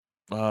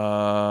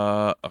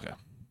Okay.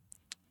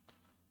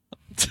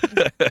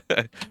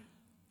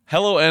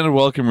 Hello and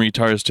welcome,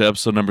 retards, to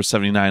episode number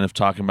 79 of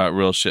Talking About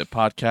Real Shit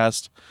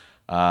podcast.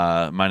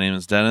 My name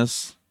is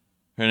Dennis.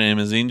 Her name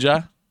is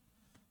Inja.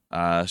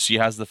 She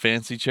has the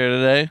fancy chair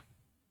today.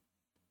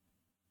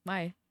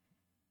 Why?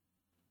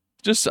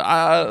 Just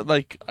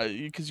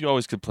because you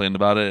always complained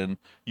about it and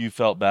you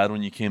felt bad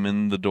when you came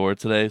in the door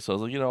today. So I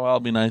was like, I'll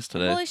be nice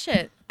today. Holy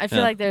shit! I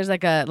feel like there's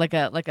like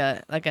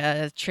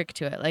a trick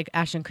to it. Like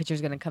Ashton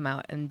Kutcher's gonna come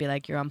out and be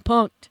like, "You're on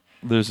punked."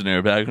 There's an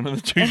airbag under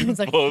the tree. It's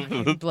like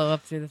blow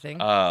up through the thing.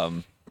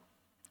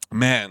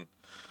 Man.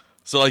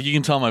 So like you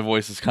can tell my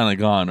voice is kind of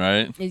gone,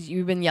 right?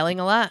 You've been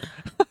yelling a lot.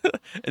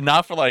 And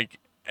not for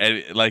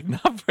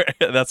not for.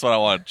 That's what I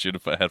want you to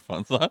put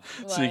headphones on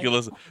so you can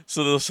listen.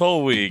 So this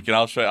whole week, and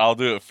I'll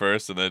do it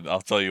first, and then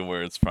I'll tell you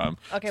where it's from.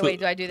 Okay, so, wait.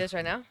 Do I do this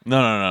right now?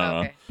 No.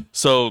 Okay.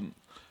 So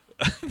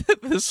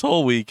this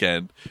whole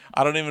weekend,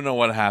 I don't even know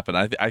what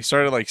happened. I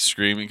started like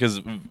screaming because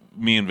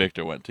me and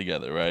Victor went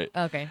together, right?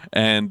 Okay.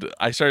 And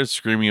I started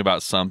screaming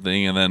about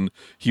something, and then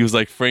he was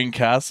like, Frank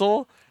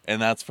Castle,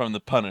 and that's from The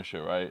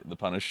Punisher, right? The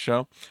Punisher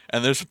show.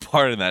 And there's a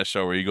part in that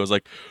show where he goes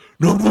like,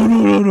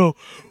 no,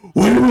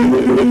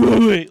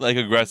 wait, like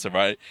aggressive,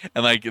 right?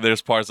 And like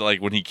there's parts that like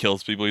when he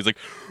kills people, he's like,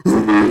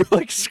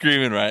 like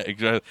screaming,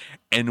 right?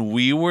 And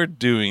we were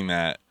doing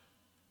that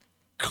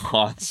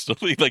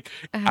constantly, like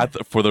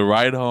for the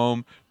ride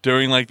home,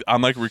 during like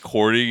I'm like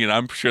recording, and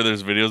I'm sure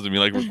there's videos of me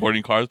like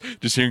recording cars,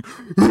 just hearing.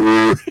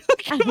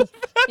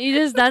 You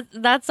just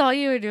that's all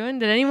you were doing?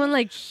 Did anyone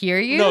like hear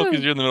you? No,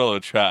 because you're in the middle of a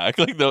track.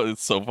 Like no,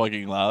 it's so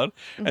fucking loud,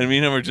 and me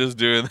and him were just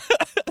doing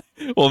that.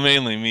 Well,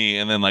 mainly me,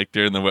 and then like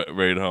during the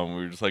ride home,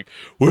 we were just like,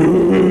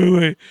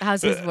 wait.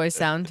 How's his voice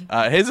sound?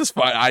 His is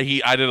fine. I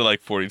did it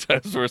like 40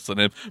 times worse than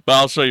him, but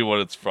I'll show you what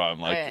it's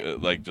from,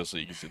 like just so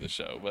you can see the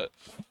show. But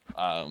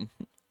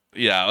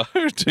yeah,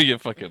 we're doing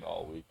it fucking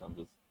all week.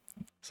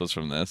 So it's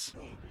from this.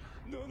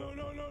 No.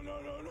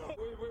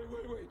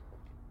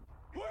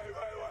 Wait.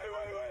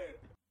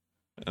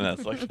 And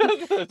that's like.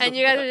 And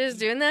you guys are just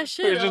doing that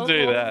shit. We're just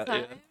doing that.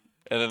 Yeah.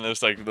 And then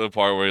there's like the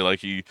part where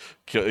like he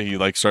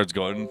like starts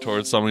going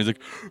towards someone. He's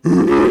like,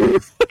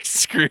 like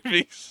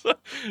screaming.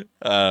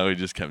 We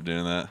just kept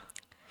doing that.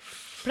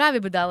 Pravi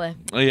budale.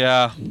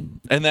 Yeah,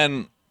 and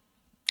then.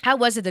 How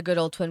was it, the good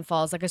old Twin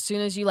Falls? Like as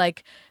soon as you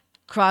like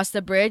cross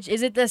the bridge,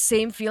 is it the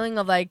same feeling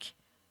of like,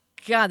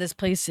 God, this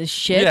place is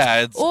shit?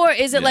 Yeah. Or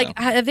is it like,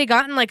 have they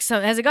gotten like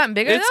has it gotten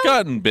bigger? It's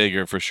gotten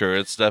bigger for sure.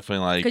 It's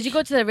definitely like. Because you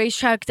go to the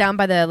racetrack down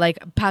by the, like,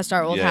 past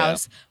our old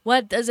house.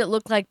 What does it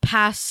look like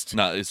past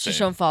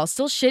Shoshone Falls?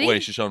 Still shitty?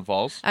 Wait, Shoshone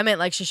Falls? I meant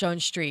like Shoshone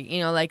Street,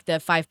 like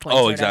the 5 Points.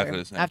 Oh, exactly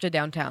the same. After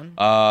downtown.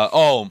 A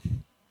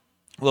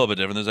little bit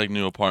different. There's like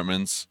new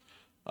apartments,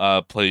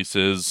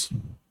 places,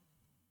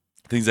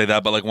 things like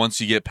that. But like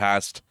once you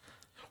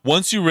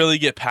really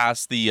get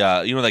past the,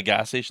 that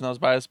gas station that was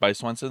by us, by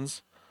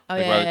Swenson's? Oh,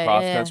 like right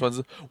across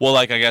Swenson's. Well,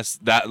 like I guess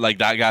that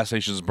gas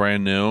station is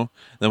brand new.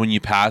 Then when you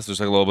pass,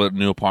 there's like a little bit of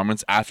new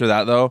apartments. After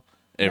that, though,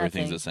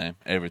 everything's the same.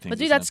 Everything's but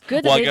dude, the same. That's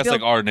good. Well, I guess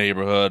like our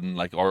neighborhood and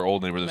like our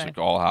old neighborhood, there's like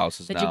all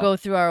houses. Did you go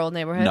through our old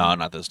neighborhood? No,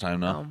 not this time.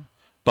 No.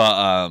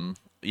 But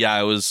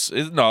yeah, it's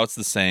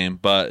the same.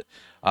 But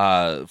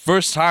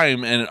first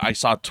time, and I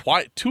saw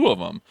two of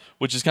them,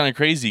 which is kind of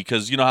crazy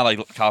because you know how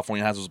like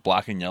California has those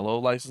black and yellow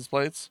license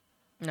plates.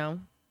 No.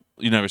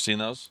 You never seen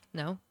those?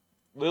 No.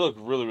 They look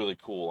really, really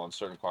cool on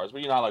certain cars.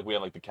 But you know how like we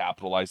have like the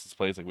Capital license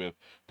plates, like we have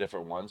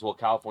different ones. Well,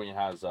 California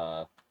has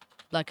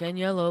black and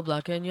yellow.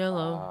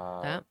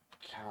 That.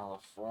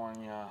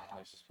 California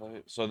license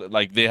plate. So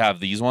like they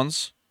have these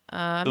ones.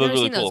 I've they look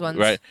never really seen cool, those ones.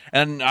 right?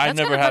 And I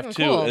never have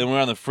too. Cool. And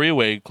we're on the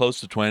freeway close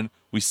to Twin.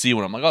 We see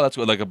one. I'm like, oh, that's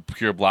like a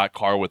pure black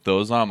car with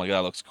those on. I'm like,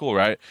 that looks cool,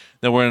 right?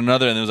 Then we're in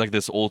another, and there was like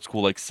this old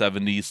school like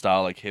 70s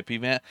style like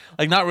hippie van.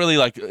 Like not really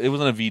like it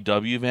wasn't a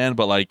VW van,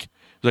 but like.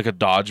 Like a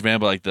Dodge van,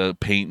 but like the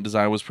paint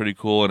design was pretty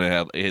cool,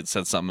 and it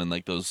said something in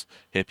like those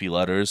hippie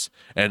letters,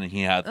 and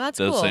he had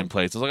those same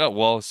plates. I was like, oh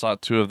well, I saw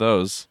two of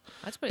those.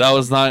 That's pretty. That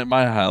was not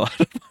my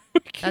highlight.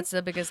 That's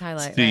the biggest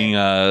highlight. Seeing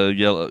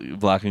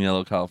black and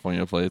yellow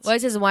California plates. Well,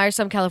 it says, why are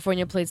some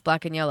California plates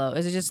black and yellow?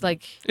 Is it just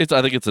like? I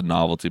think it's a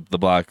novelty. The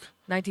black.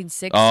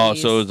 1960s. Oh,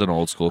 so it's an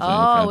old school thing.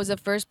 Oh, okay. It was the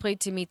first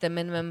plate to meet the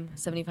minimum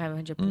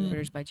 7,500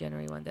 pre-orders by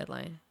January 1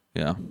 deadline.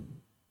 Yeah.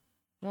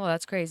 Well,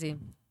 that's crazy.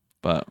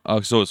 But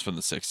so it's from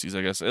the 60s,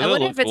 I guess. I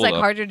wonder if it's like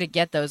harder to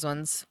get those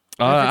ones.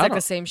 Or if it's like the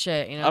same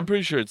shit, I'm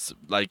pretty sure it's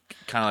like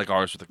kind of like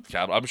ours with the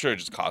Capital. I'm sure it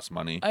just costs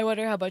money. I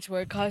wonder how much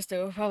more it costs.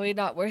 Though. Probably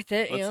not worth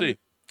it. Let's see.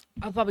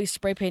 I'll probably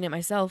spray paint it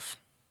myself.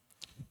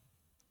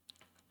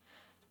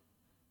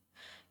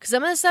 Because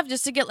some of the stuff,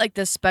 just to get like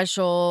the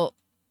special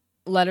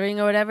lettering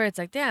or whatever, it's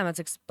like, damn,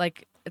 it's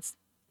like it's.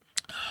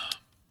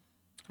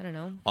 I don't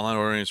know. Online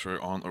ordering is for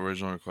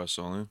original requests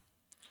only.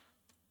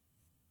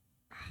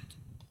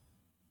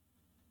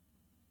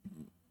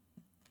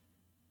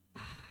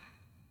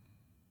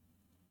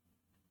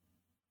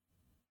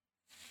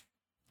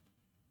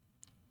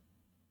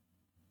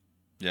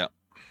 Yeah.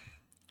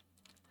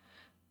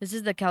 This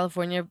is the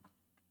California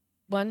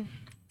one.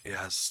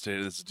 Yeah,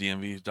 state it's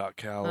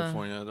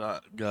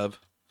dmv.california.gov.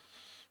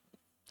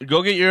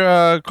 Go get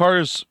your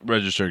cars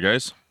registered,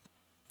 guys.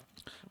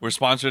 We're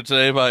sponsored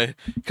today by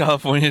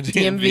California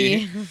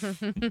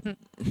DMV.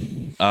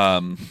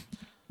 DMV.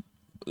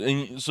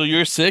 And so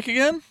you're sick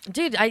again?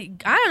 Dude, I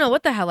don't know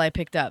what the hell I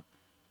picked up.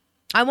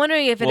 I'm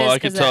wondering if it is. Well, I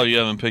can tell you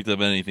haven't picked up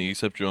anything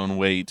except your own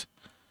weight.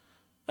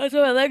 That's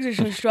why my legs are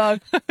so strong.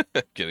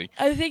 Kidding.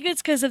 I think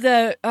it's because of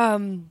the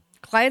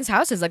clients'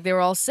 houses. Like, they were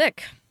all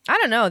sick. I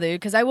don't know, dude,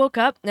 because I woke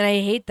up and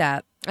I hate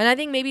that. And I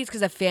think maybe it's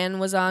because the fan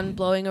was on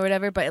blowing or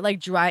whatever, but it,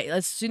 like,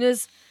 as soon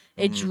as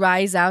it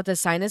dries out the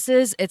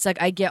sinuses, it's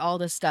like I get all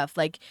this stuff.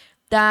 Like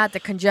that,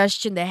 the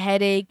congestion, the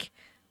headache.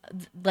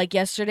 Like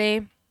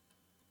yesterday,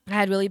 I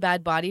had really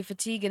bad body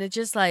fatigue, and it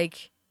just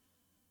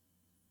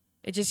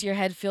your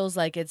head feels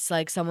like it's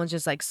like someone's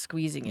just like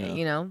squeezing it,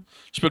 you know?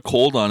 Just put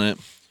cold on it.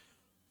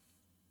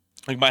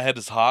 Like my head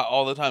is hot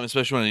all the time,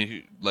 especially when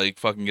I like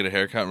fucking get a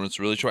haircut when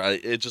it's really short.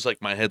 It's just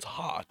like my head's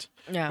hot,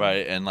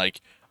 right? And like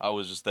I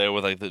was just there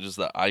with like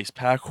the ice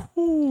pack.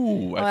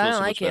 Whoo, I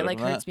don't like it. It like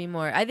hurts me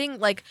more. I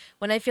think like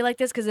when I feel like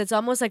this, because it's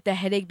almost like the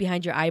headache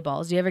behind your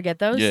eyeballs. Do you ever get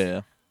those?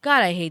 Yeah.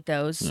 God, I hate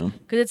those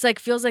because it's like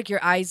feels like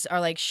your eyes are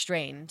like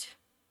strained.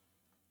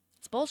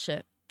 It's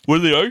bullshit.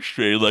 When they are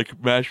strained,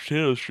 like mashed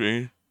potatoes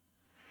strained.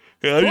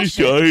 Yeah, I just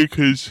die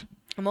because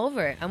I'm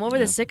over it. I'm over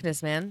the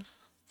sickness, man.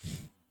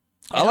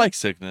 I like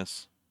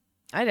sickness.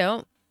 I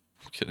don't.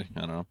 I'm kidding. I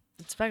don't know.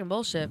 It's fucking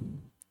bullshit.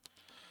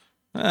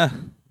 You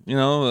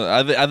know,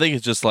 I think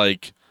it's just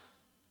like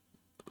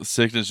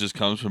sickness just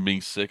comes from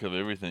being sick of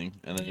everything,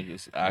 and then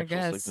just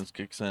actual sickness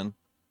kicks in.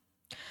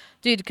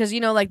 Dude, because you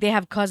know, like they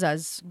have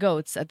kozas,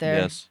 goats at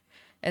their. Yes.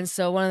 And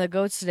so one of the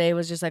goats today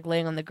was just like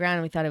laying on the ground,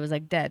 and we thought it was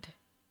like dead.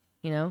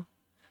 You know,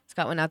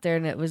 Scott went out there,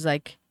 and it was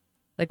like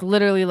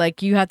literally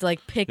like you have to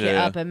like pick it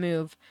up and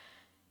move.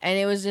 And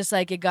it was just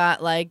like it got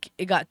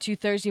too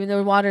thirsty. Even though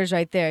the water's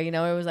right there, you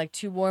know, it was like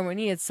too warm. We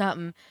needed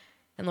something.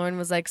 And Lauren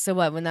was like, "So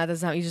what? When that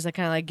doesn't happen, you just like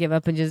kind of like give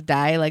up and just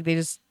die? Like they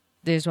just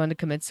wanted to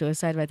commit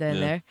suicide right then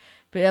and there."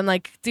 But I'm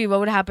like, dude,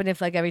 what would happen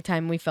if like every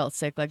time we felt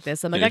sick like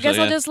this? I'm like, I guess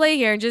I'll just lay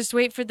here and just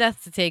wait for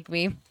death to take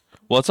me.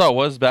 Well, that's how it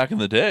was back in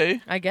the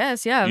day. I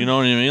guess, yeah. You know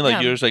what I mean?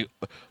 Like you're just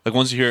like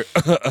once you hear,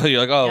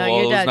 you're like, oh, well,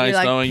 it was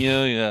nice knowing you.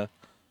 Yeah.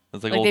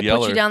 It's like old they Yeller.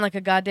 put you down like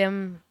a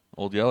goddamn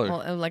old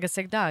Yeller, like a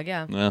sick dog.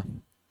 Yeah. Yeah.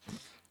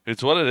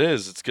 It's what it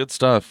is. It's good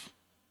stuff.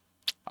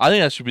 I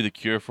think that should be the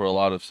cure for a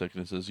lot of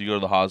sicknesses. You go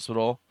to the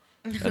hospital,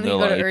 and you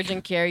go to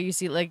urgent care. You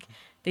see, like,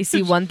 they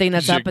see one thing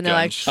that's up, and they're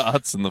like,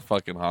 shots in the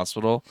fucking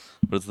hospital,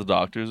 but it's the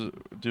doctors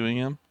doing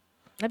them.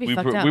 That'd be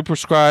fucked up. We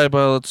prescribe.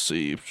 Let's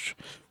see.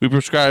 We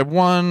prescribe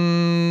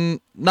 1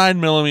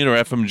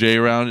 9mm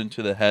FMJ round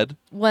into the head.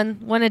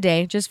 One a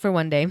day, just for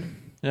one day.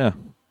 Yeah,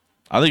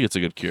 I think it's a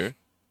good cure.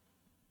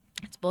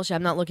 It's bullshit.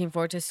 I'm not looking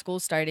forward to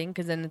school starting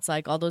because then it's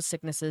like all those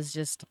sicknesses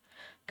just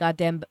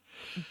goddamn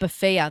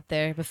buffet out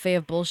there. Buffet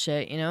of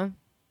bullshit, you know?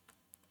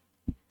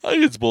 I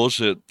think it's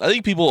bullshit. I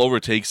think people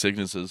overtake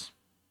sicknesses.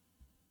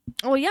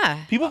 Oh,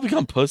 yeah. People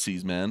become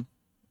pussies, man.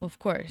 Of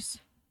course.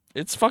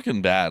 It's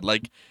fucking bad.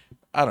 Like,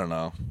 I don't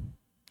know.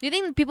 Do you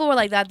think people were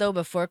like that, though,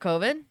 before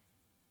COVID?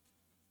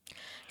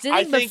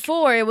 I think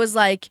before it was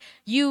like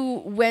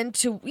you went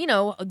to, you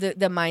know,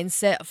 the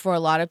mindset for a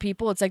lot of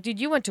people. It's like, dude,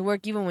 you went to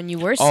work even when you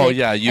were sick. Oh,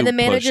 yeah. And the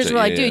managers were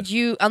like,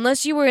 dude,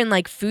 unless you were in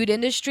like food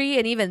industry.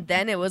 And even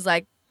then it was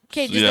like,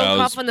 okay, just don't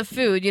cough on the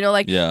food. You know,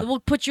 like we'll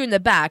put you in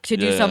the back to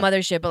do some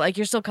other shit. But like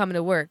you're still coming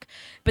to work.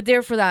 But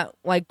there for that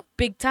like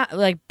big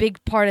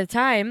part of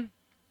time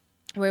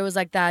where it was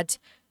like that,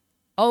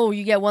 oh,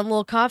 you get one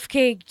little cough,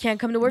 okay, you can't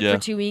come to work for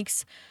 2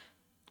 weeks.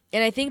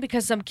 And I think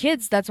because some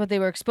kids, that's what they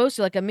were exposed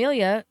to. Like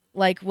Amelia,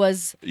 like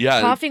was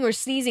coughing or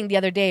sneezing the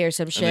other day or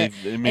some shit.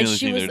 And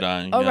she was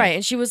dying. Oh, right.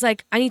 And she was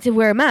like, I need to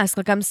wear a mask.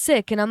 Like I'm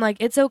sick. And I'm like,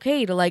 it's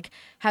okay to like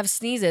have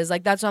sneezes.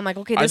 Like that's why I'm like,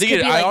 okay, this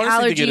could be like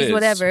allergies,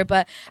 whatever.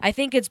 But I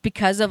think it's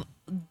because of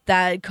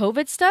that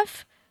COVID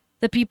stuff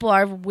that people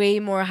are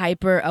way more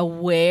hyper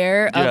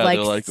aware of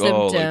like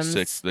symptoms. Oh,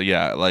 like sick.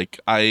 Yeah, like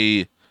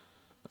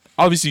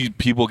obviously,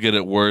 people get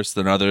it worse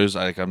than others.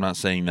 Like, I'm not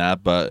saying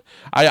that, but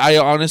I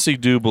honestly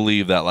do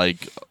believe that,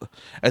 like,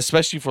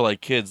 especially for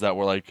like kids that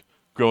were like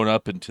grown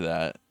up into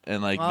that,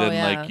 and like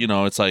like you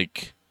know, it's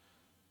like,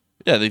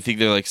 yeah, they think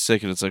they're like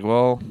sick, and it's like,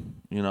 well,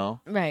 you know,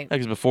 right?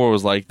 Because before it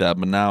was like that,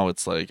 but now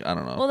it's like I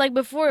don't know. Well, like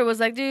before it was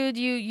like, dude,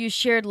 you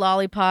shared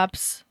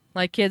lollipops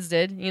like kids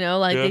did, you know,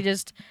 like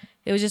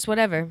it was just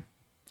whatever,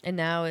 and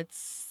now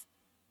it's.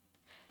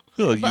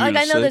 But like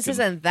I know this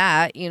isn't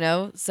that, you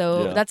know,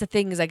 so that's the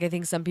thing is like I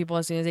think some people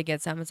as soon as they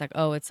get something, it's like,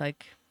 oh, it's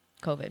like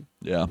COVID.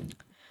 Yeah.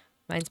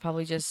 Mine's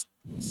probably just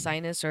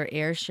sinus or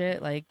air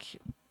shit. Like,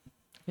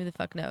 who the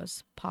fuck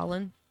knows?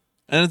 Pollen.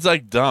 And it's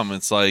like dumb.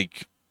 It's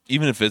like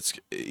even if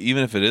it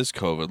is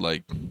COVID,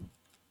 like,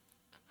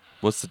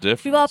 what's the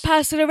difference? We've all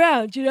passed it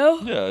around, you know.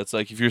 Yeah, it's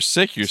like if you're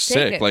sick, you're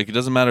sick. Like it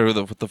doesn't matter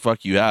what the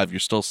fuck you have, you're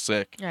still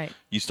sick. Right.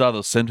 You still have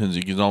those symptoms.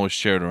 You can always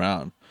share it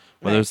around,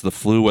 whether it's the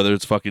flu, whether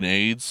it's fucking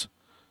AIDS.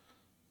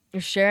 You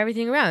share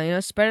everything around, you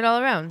know, spread it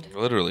all around.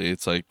 Literally,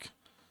 it's like,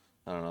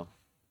 I don't know.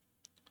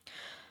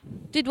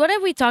 Dude, what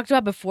have we talked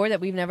about before that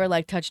we've never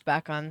like touched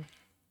back on?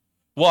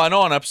 Well, I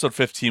know on episode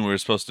 15 we were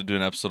supposed to do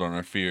an episode on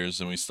our fears,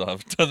 and we still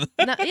haven't done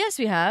that. No, yes,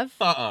 we have.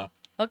 Uh-uh.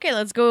 Okay,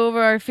 let's go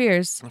over our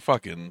fears.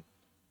 Fucking.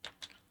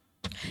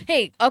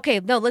 Hey, okay,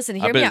 no, listen, I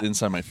hear me bet out.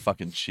 inside my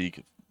fucking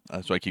cheek.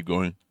 That's why I keep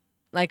going.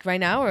 Like right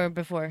now or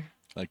before?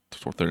 Like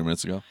 30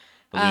 minutes ago.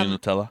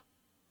 Nutella.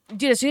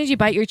 Dude, as soon as you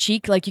bite your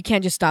cheek, like you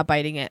can't just stop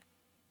biting it.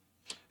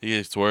 It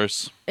gets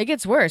worse. It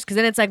gets worse because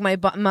then it's like my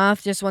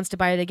mouth just wants to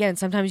bite it again.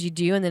 Sometimes you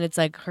do, and then it's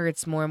like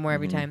hurts more and more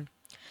every time.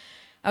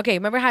 Okay,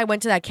 remember how I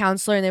went to that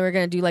counselor and they were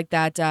gonna do like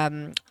that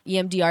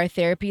EMDR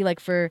therapy, like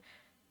for.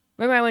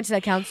 Remember I went to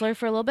that counselor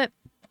for a little bit.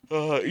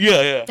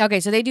 Yeah. Okay,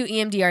 so they do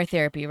EMDR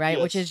therapy, right?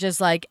 Yes. Which is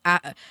just like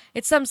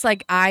it's some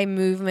like eye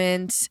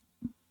movement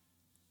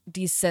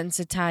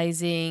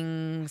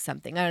desensitizing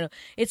something. I don't know.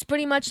 It's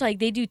pretty much like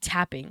they do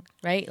tapping,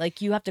 right?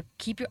 Like you have to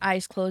keep your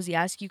eyes closed. He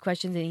asks you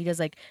questions and he does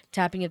like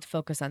tapping. You have to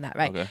focus on that,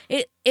 right? Okay.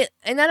 It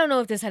and I don't know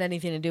if this had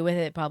anything to do with it.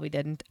 It probably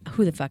didn't.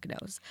 Who the fuck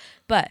knows?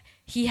 But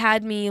he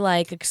had me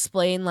like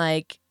explain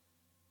like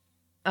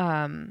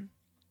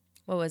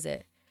what was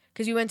it?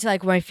 Because we went to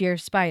like my fear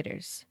of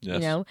spiders, Yes. you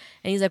know?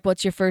 And he's like,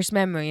 what's your first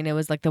memory? And it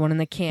was like the one in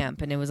the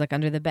camp and it was like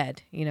under the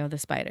bed, you know, the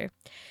spider.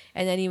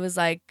 And then he was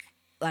like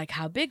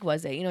how big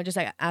was it? You know, just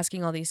like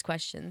asking all these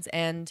questions.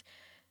 And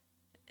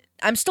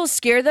I'm still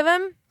scared of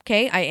him.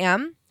 Okay, I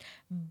am.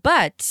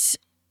 But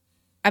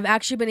I've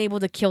actually been able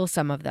to kill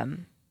some of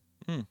them.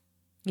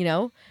 You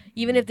know?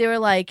 Even if they were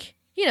like,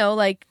 you know,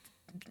 like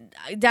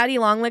daddy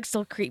long legs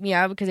still creep me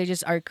out because they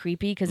just are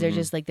creepy because they're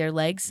just like their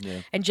legs. Yeah.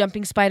 And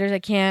jumping spiders I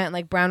can't,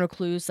 like brown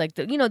recluse, like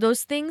you know,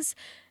 those things.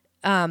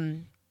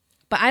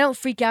 But I don't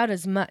freak out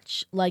as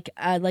much. Like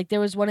there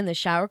was one in the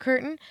shower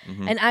curtain,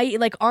 and I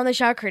like on the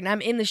shower curtain.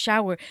 I'm in the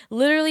shower,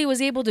 literally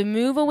was able to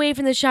move away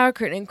from the shower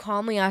curtain and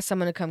calmly ask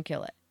someone to come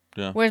kill it.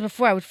 Yeah. Whereas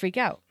before I would freak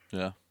out.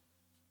 Yeah.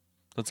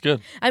 That's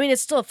good. I mean,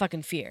 it's still a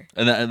fucking fear.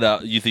 And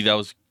that you think that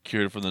was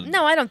cured from the?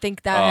 No, I don't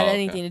think that had okay.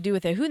 anything to do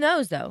with it. Who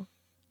knows though?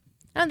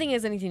 I don't think it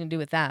has anything to do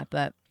with that,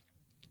 but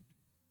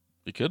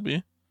It could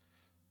be.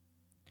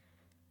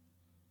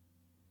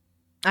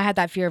 I had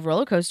that fear of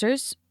roller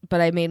coasters, but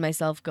I made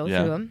myself go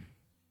Yeah. through them.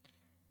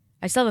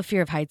 I still have a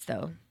fear of heights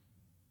though.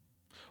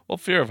 Well,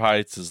 fear of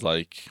heights is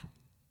like,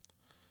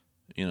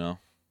 you know,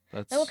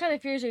 that's Now, what kind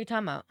of fears are you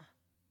talking about?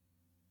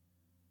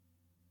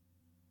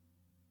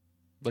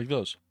 like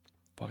those.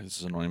 Fuck, this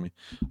is annoying me.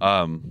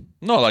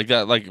 No, like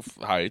that, like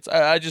heights.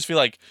 I just feel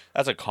like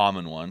that's a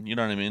common one. You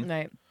know what I mean?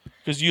 Right.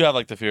 Because you have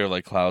like the fear of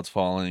like clouds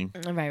falling.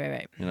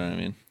 Right. You know what I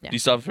mean? Yeah. Do you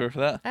still have fear for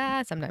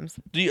that? Sometimes.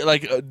 Do you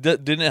like?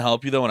 Didn't it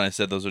help you though when I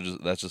said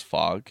that's just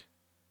fog?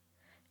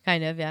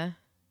 Kind of, yeah.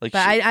 Like,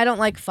 But I don't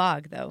like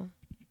fog though.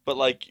 but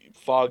like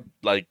fog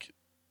like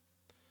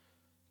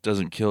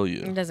doesn't kill It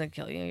you doesn't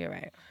kill you. You're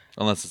right.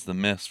 unless it's the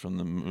mist from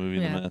the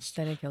movie Yeah, The Mist.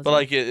 then it kills But you.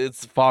 like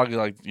it's fog,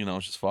 like you know,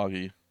 it's just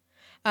foggy.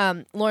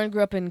 Lauren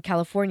grew up in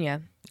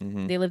California.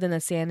 Mm-hmm. They lived in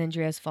the San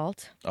Andreas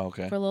Fault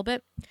Okay. for a little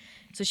bit.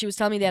 So she was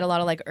telling me they had a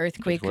lot of like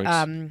earthquake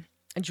Earthquakes.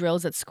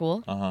 drills at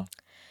school. Uh-huh.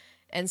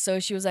 And so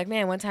she was like,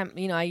 man, one time,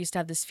 you know, I used to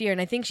have this fear,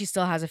 and I think she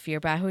still has a fear,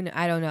 but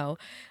I don't know,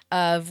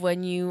 of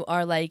when you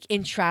are like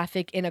in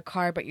traffic in a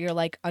car, but you're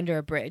like under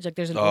a bridge. Like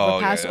there's an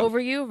overpass yeah.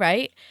 over you,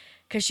 right?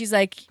 Because she's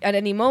like, at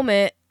any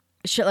moment,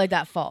 shit like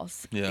that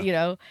falls, Yeah. you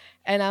know?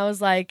 And I was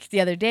like,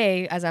 the other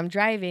day, as I'm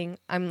driving,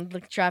 I'm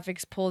like,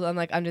 traffic's pulled on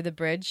like under the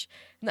bridge.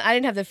 I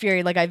didn't have the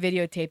fear, like I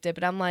videotaped it,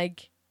 but I'm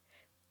like,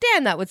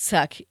 damn, that would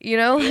suck, you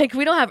know? Like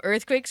we don't have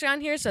earthquakes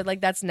around here, so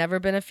like that's never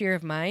been a fear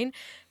of mine.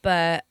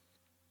 But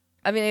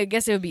I mean, I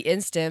guess it would be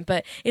instant,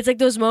 but it's like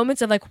those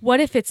moments of like, what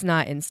if it's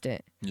not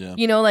instant? Yeah.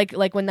 You know, like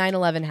when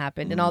 9/11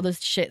 happened and all this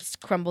shit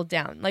crumbled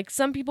down. Like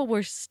some people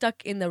were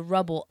stuck in the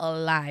rubble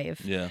alive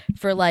Yeah.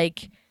 for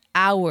like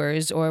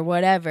hours or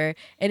whatever.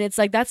 And it's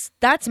like that's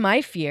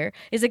my fear.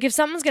 Is like if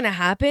something's gonna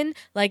happen,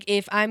 like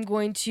if I'm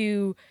going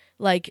to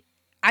like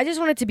I just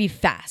want it to be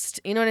fast.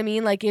 You know what I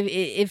mean? Like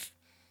if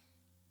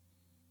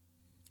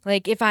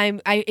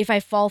I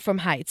fall from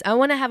heights, I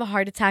want to have a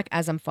heart attack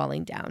as I'm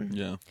falling down.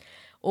 Yeah.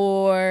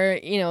 Or,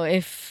 you know,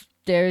 if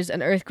there's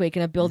an earthquake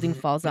and a building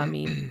falls on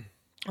me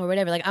or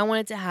whatever, like I want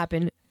it to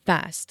happen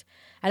fast.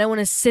 I don't want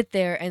to sit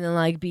there and then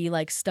like be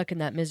like stuck in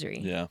that misery.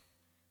 Yeah.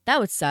 That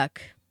would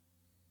suck.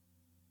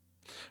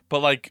 But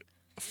like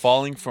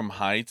falling from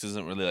heights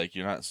isn't really like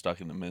you're not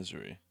stuck in the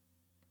misery.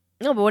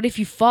 No, but what if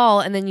you fall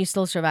and then you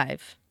still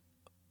survive?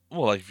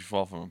 Well, like if you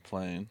fall from a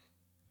plane.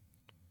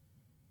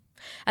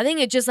 I think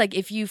it's just like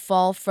if you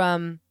fall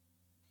from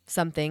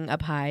something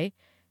up high,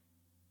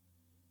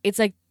 it's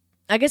like,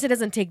 I guess it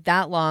doesn't take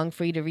that long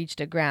for you to reach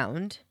the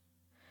ground.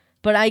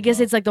 But I guess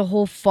it's like the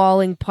whole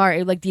falling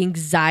part, like the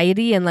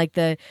anxiety and like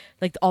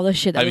all the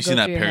shit that Have you would go seen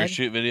that through your head.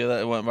 parachute video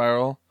that went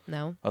viral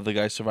No. of the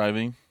guy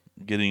surviving,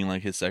 getting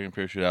like his second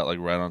parachute out like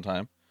right on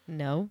time?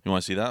 No. You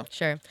want to see that?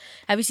 Sure.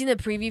 Have you seen the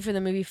preview for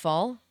the movie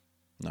Fall?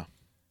 No.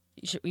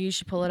 You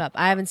should pull it up.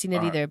 I haven't seen it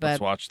All right, either, let's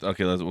but watch.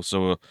 Okay,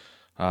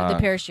 the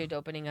parachute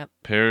opening up.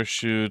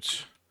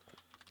 parachute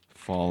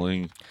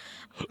falling.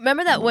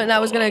 Remember that when I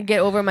was gonna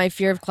get over my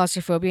fear of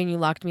claustrophobia and you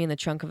locked me in the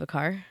trunk of a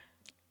car?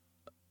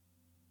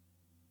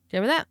 Do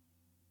you remember that?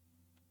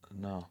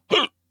 No.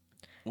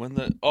 When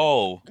the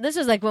oh This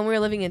was like when we were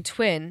living in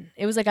Twin.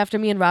 It was like after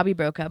me and Robbie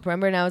broke up.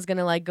 Remember? And I was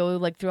gonna like go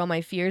like through all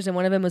my fears, and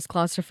one of them was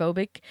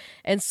claustrophobic.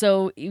 And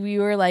so we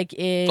were like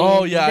in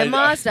the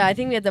Mazda. I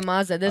think we had the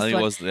Mazda. This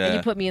one. And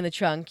you put me in the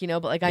trunk, you know.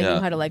 But like I knew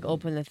how to like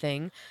open the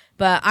thing.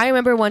 But I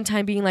remember one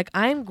time being like,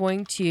 I'm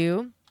going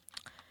to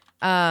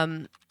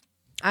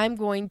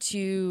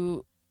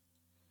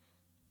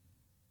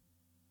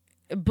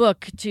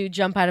book to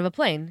jump out of a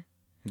plane.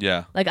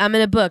 Yeah. Like I'm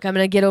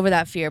gonna get over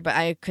that fear, but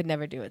I could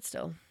never do it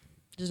still.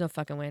 There's no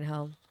fucking way in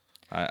hell.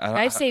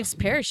 Guy saves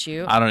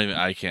parachute.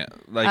 I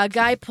can't. Like a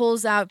guy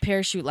pulls out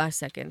parachute last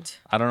second.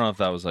 I don't know if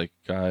that was like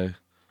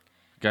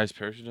guy's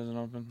parachute doesn't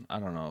open. I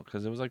don't know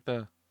because it was like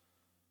the.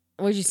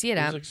 Where'd you see it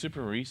at? It was like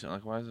super recent.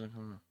 Like why is it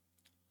coming?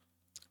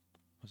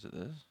 Was it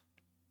this?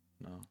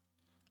 No.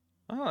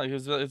 Oh, like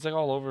it's like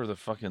all over the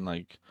fucking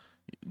like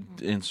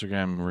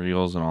Instagram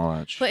reels and all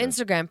that shit. Put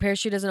Instagram.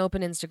 Parachute doesn't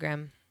open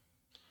Instagram.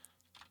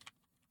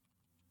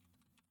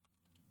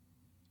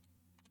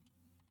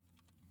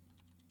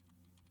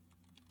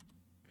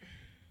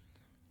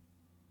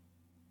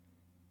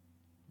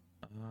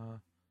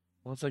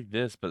 Well, it's like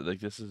this, but like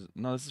this is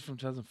from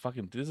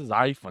 2000 this is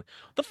iPhone.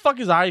 What the fuck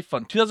is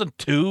iPhone?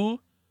 2002?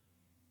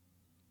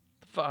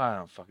 I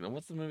don't fucking know.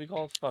 What's the movie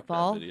called? Fuck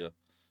Fall? that video.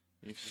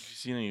 If you've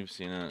seen it, you've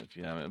seen it. If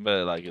you haven't,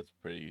 but like it's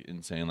pretty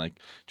insane. Like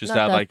just Not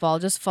to have that like fall,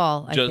 just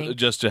fall. I think.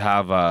 just to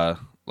have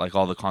like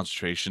all the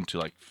concentration to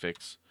like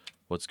fix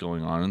what's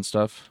going on and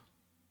stuff.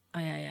 Oh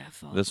yeah,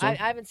 fall. This one? I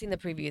haven't seen the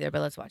preview either,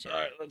 but let's watch it. All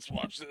right, let's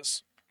watch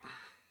this.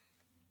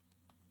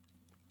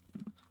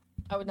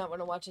 I would not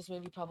want to watch this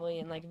movie probably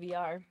in like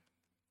VR.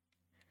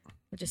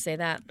 I'll just say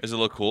that. Does it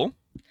look cool?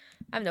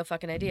 I have no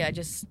fucking idea.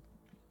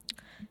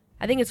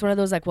 I think it's one of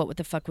those like, what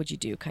the fuck would you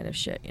do kind of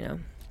shit, you know?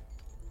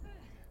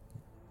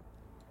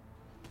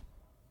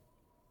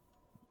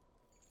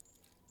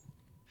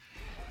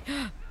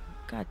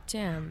 God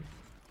damn.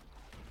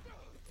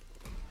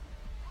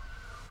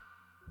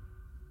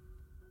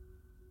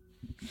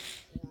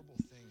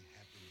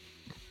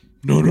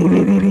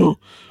 No.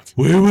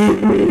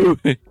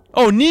 Wait.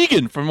 Oh,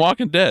 Negan from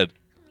Walking Dead.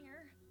 Come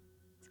here.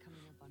 It's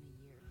coming up on a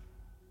year.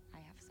 I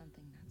have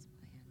something that's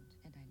planned,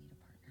 and I need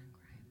a partner in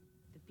crime.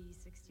 The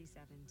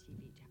B67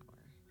 TV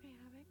tower. I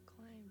haven't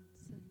climbed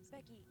since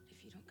Becky.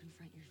 If you don't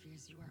confront your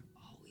fears, you are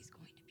always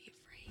going to be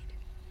afraid.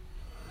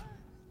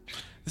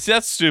 See,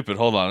 that's stupid.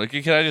 Hold on.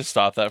 Can I just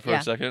stop that for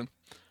a second?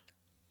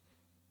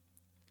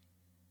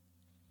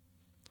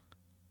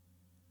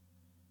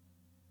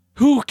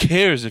 Who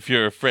cares if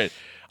you're afraid?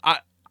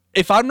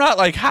 If I'm not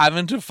like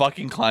having to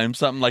fucking climb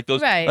something like those,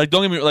 right. Like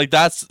don't get me like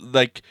that's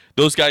like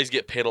those guys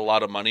get paid a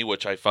lot of money,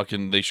 which they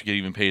should get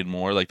even paid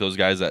more. Like those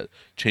guys that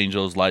change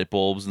those light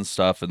bulbs and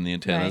stuff and the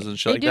antennas and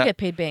shit like that. They do get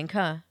paid bank,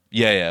 huh?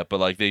 Yeah,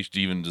 but like they should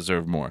even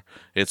deserve more.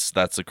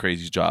 That's a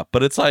crazy job,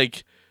 but it's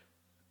like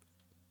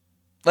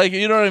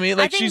you know what I mean?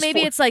 Like I think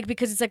maybe it's like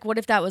because it's like what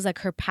if that was like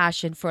her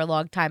passion for a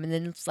long time, and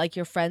then it's like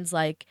your friends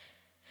like,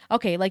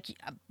 okay, like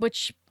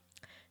which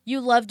you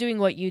love doing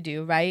what you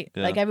do, right?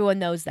 Yeah. Like everyone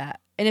knows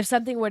that. And if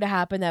something were to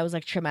happen that was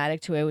like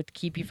traumatic to it, would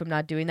keep you from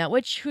not doing that,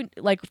 which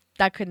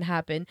that couldn't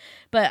happen.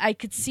 But I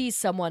could see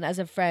someone as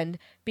a friend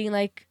being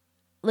like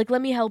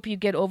let me help you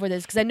get over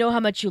this because I know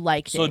how much you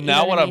liked it. So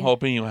now what I'm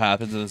hoping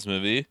happens in this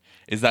movie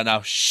is that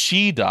now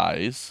she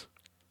dies.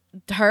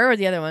 Her or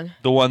the other one?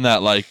 The one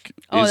that like.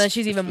 Oh, then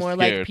she's even more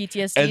like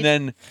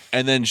PTSD.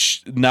 And then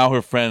now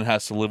her friend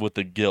has to live with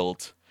the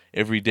guilt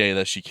every day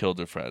that she killed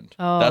her friend.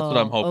 Oh, that's what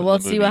I'm hoping. We'll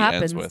the see movie what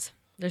happens. Ends with.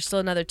 There's still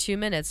another 2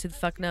 minutes. Who the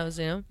fuck knows?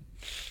 You know.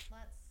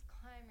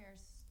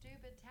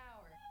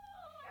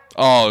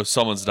 Oh,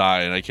 someone's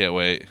dying. I can't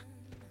wait.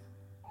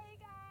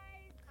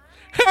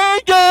 Hey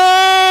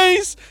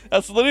guys!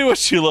 That's literally what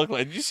she looked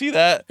like. Did you see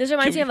that? This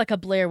reminds me of like a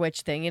Blair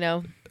Witch thing, you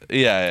know?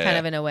 Yeah. Kind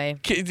of in a way.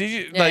 Did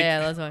you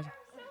Yeah, let's watch.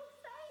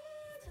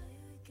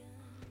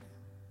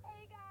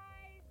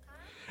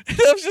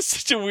 That was just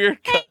such a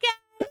weird cut.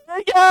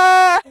 Hey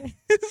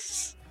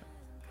guys!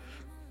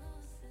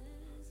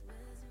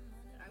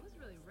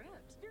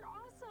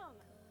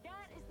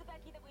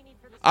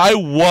 I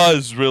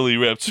was really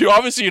ripped. So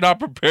obviously you're not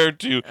prepared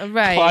to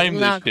climb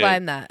this shit.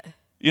 Climb that.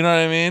 You know what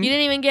I mean? You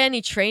didn't even get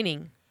any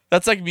training.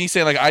 That's like me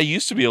saying, like, I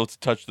used to be able to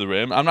touch the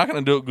rim. I'm not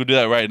going to go do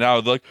that right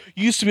now. They're like,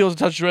 you used to be able to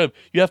touch the rim.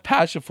 You have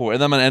passion for it.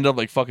 And then I'm going to end up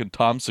like fucking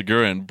Tom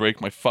Segura and break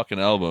my fucking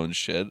elbow and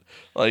shit.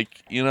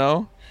 Like, you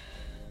know?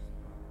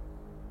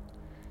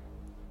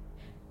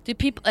 Do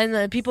people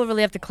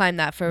really have to climb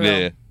that for real?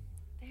 Yeah.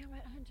 Damn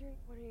it, Hunter.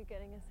 What are you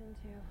getting us into?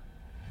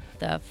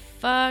 The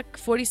fuck?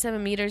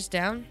 47 meters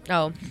down?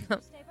 Oh. Stay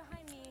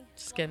behind me.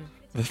 Just kidding.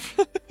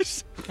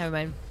 Never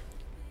mind.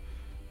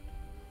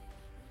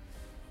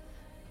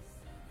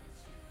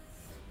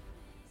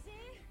 See?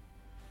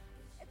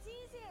 It's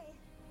easy.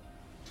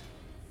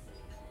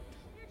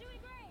 You're doing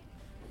great.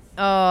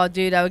 Oh,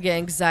 dude, I would get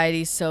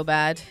anxiety so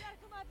bad. You gotta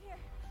come up here.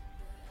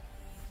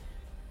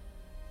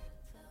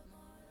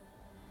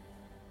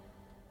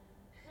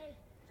 Hey,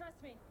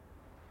 trust me.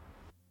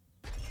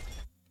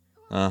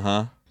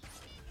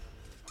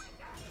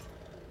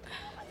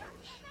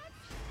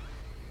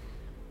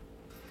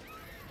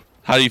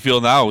 How do you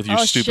feel now with your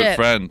Oh, stupid shit.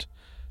 friend?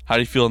 How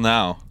do you feel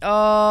now?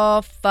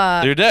 Oh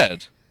fuck. They're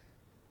dead.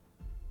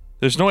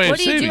 There's no way What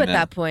of do you saving do at them.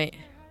 that point?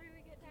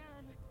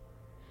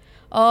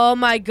 Oh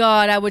my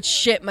god, I would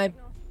shit my.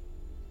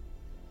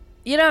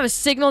 You don't have a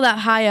signal that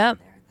high up.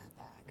 There in that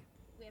bag.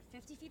 We have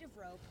 50 feet of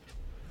rope.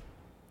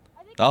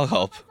 That'll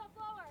help. Okay,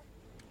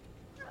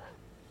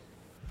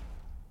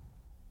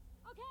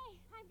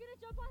 I'm gonna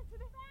jump onto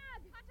the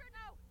bag. Hunter,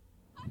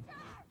 no.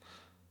 Hunter!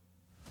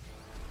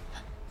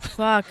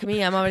 Fuck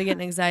me, I'm already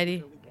getting anxiety.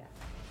 If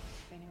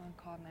anyone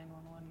called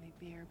 911, they'd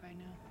be here by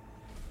now.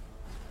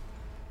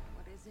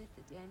 What is it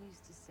that Dan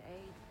used to say?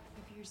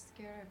 If you're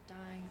scared of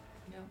dying,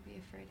 don't be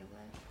afraid to live.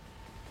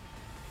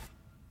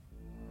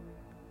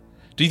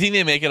 Do you think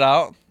they make it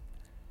out?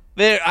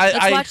 There,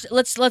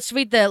 Let's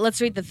read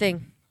the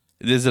thing.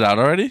 Is it out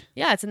already?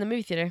 Yeah, it's in the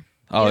movie theater.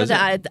 Oh, You know, is the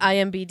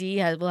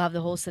IMBD will have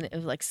the whole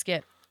like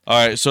skip.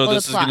 All right, so Well,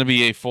 this the is going to plot.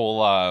 be a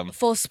full.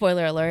 Full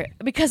spoiler alert,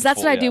 because that's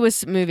Full, what I yeah. do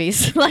with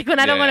movies. Like when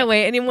I don't Yeah, want to yeah.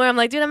 wait anymore, I'm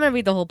like, dude, I'm gonna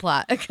read the whole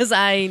plot because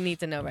I need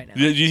to know right now.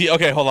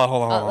 Okay, hold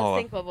on.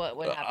 Let's think of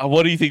what happened.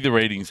 What do you think the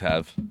ratings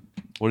have?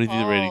 What do you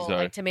think the ratings are?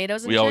 Like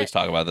tomatoes and We shit? always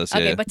talk about this.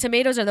 Okay, yeah. but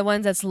tomatoes are the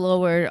ones that's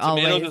lower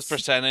always. Tomatoes is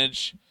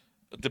percentage.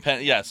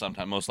 Yeah,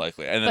 sometimes most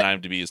likely, and then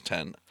IMDb is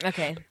 10.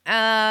 Okay.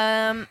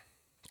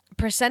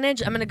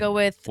 Percentage. I'm gonna go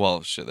with.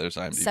 Well, shit. There's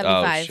IMDb.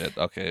 75. Oh shit.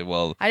 Okay.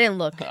 Well, I didn't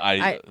look. you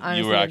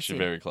honestly were didn't actually see.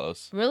 very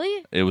close.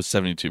 Really? It was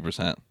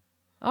 72%.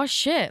 Oh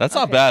shit. That's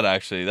not Okay. bad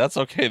actually. That's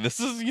okay. This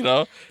is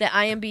The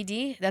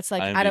IMBD. That's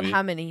like out of IMDb.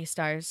 how many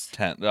stars?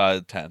 10.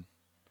 10.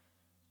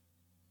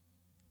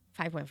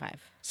 5.5.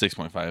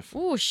 6.5.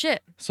 Ooh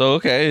shit. So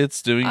okay,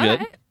 it's doing All good.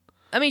 right.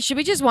 I mean, should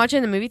we just watch it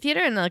in the movie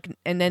theater and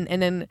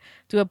then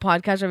do a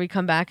podcast where we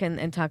come back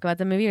and talk about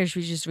the movie, or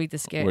should we just read the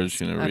script? We're just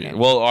gonna read. Okay.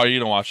 Well, are you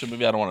gonna watch the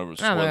movie? I don't want to I'm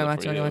spoil gonna it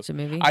watch. for I'm you. gonna watch the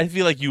movie. I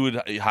feel like you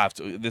would have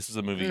to. This is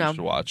a movie No. you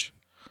should watch.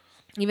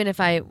 Even if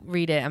I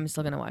read it, I'm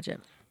still gonna watch it.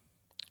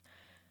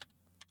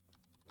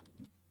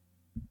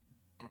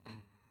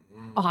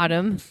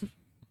 Autumn.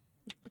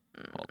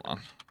 Hold on.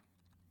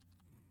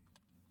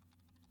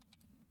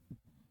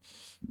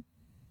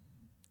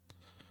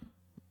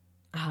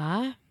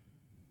 Huh?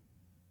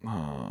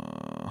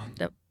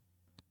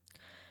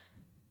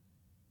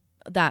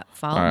 That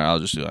follow. All right, I'll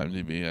just do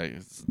IMDb.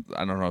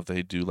 I don't know if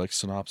they do like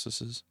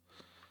synopsises.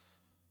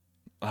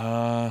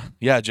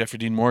 Yeah, Jeffrey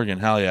Dean Morgan.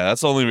 Hell yeah,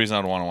 that's the only reason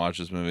I'd want to watch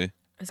this movie.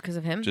 It's because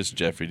of him. Just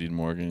Jeffrey Dean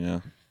Morgan. Yeah.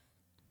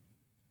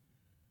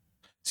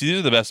 See, these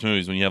are the best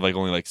movies when you have like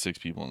only like 6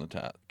 people in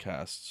the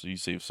cast, so you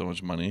save so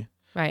much money,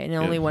 Right, and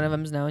only one of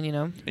them's known. You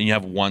know. and you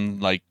have one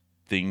like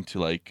thing to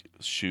like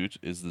shoot.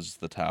 Is this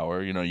the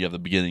tower? You know, you have the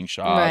beginning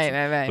shots.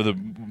 Right. For the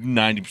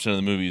 90% of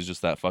the movie is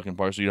just that fucking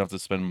part, so you don't have to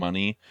spend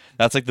money.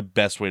 That's like the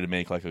best way to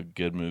make like a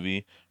good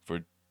movie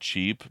for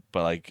cheap,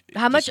 but like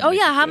How just much? to Oh make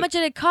yeah, it how good. much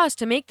did it cost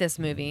to make this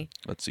movie?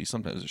 Let's see.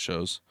 Sometimes it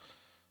shows.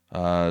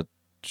 It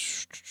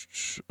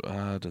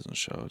doesn't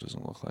show. It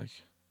doesn't look like.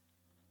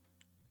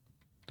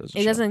 It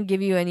show. doesn't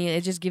give you any.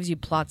 It just gives you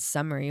plot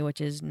summary,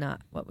 which is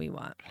not what we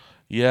want.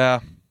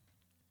 Yeah.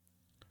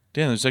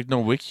 Damn, there's like no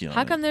wiki on it.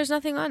 How come there's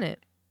nothing on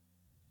it?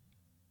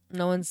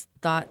 No one's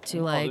thought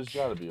to like. There's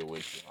gotta be a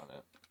wiki on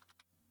it.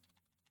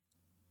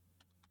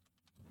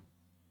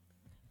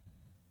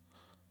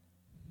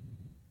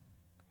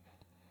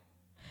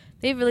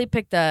 They really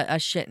picked a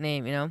shit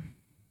name, you know.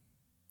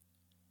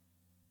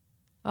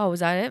 Oh, was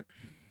that it?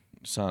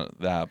 It's not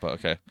that, but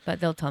okay. But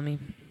they'll tell me.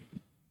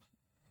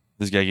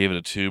 This guy gave it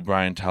a 2.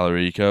 Brian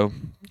Tallarico.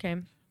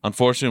 Okay.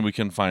 Unfortunately, we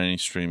couldn't find any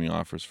streaming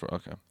offers for.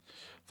 Okay.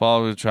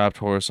 Follow the trapped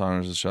horse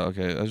honors the show.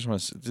 Okay, I just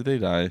want to. Did they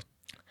die?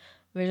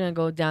 We're gonna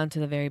go down to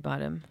the very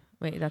bottom.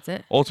 Wait, that's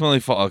it.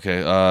 Ultimately, okay.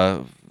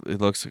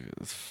 It looks.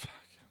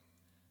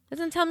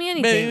 Doesn't tell me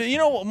anything. Man, you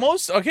know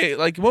most. Okay,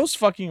 like most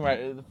fucking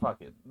right.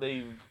 Fuck it.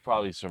 They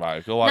probably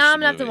survived. Go watch. Now the I'm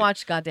gonna have to movie. watch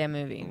the goddamn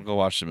movie. Go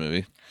watch the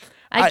movie.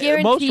 I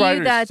guarantee most you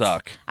writers that.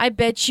 suck. I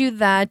bet you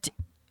that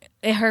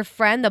her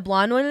friend, the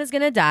blonde one, is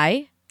gonna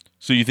die.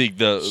 So you think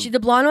The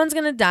blonde one's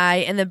gonna die,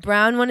 and the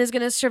brown one is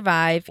gonna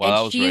survive, Wow, that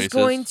and was she's racist.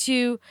 going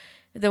to.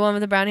 The one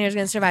with the brown hair is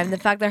gonna survive, and the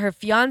fact that her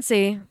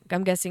fiance,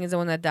 I'm guessing, is the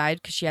one that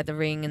died because she had the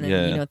ring and then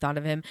Yeah. thought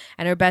of him,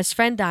 and her best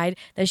friend died.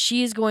 That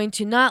she is going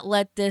to not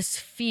let this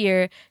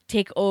fear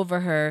take over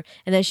her,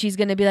 and that she's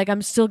gonna be like,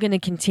 I'm still gonna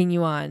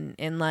continue on,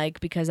 and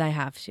like because I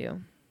have to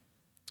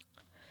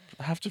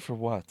have to for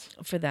what?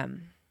 for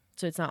them,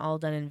 so it's not all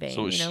done in vain.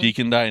 So you know? she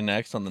can die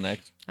next on the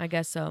next. I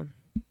guess so.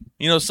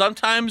 You know,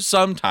 sometimes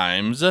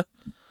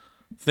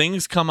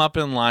things come up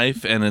in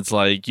life, and it's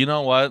like, you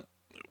know what?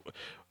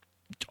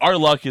 Our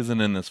luck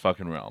isn't in this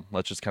fucking realm.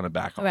 Let's just kind of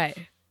back off. Right.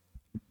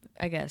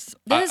 I guess.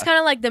 This is kind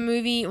of like the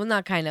movie. Well,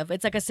 not kind of.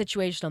 It's like a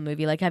situational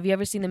movie. Like, have you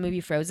ever seen the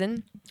movie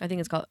Frozen? I think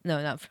it's called.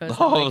 No, not Frozen.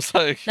 Oh, like- it's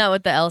like not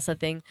with the Elsa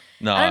thing.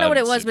 no. I don't know what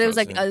it haven't was, seen but it was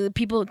like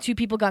Frozen. two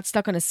people got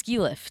stuck on a ski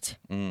lift,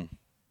 Mm.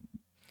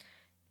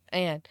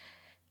 and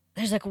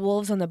there's like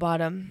wolves on the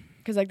bottom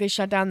because like they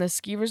shut down the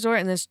ski resort,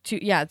 and there's two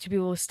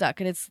people were stuck,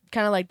 and it's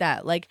kind of like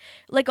that, like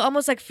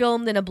almost like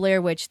filmed in a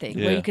Blair Witch thing,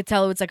 where Yeah. you could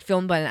tell it's like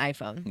filmed by an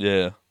iPhone.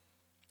 Yeah.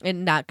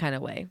 in that kind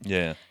of way.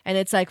 Yeah. And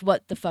it's like,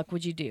 what the fuck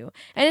would you do?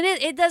 And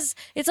it does.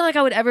 It's not like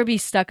I would ever be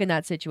stuck in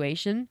that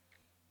situation,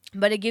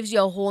 but it gives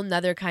you a whole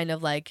nother kind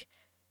of like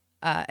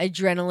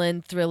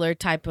adrenaline thriller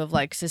type of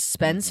like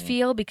suspense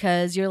feel,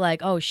 because you're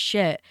like, oh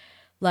shit,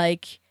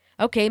 like,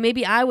 okay,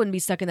 maybe I wouldn't be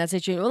stuck in that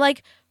situation. Or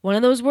like one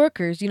of those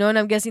workers, you know, and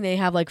I'm guessing they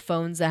have like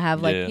phones that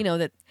have like, you know,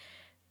 that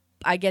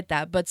I get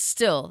that. But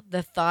still,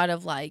 the thought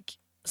of like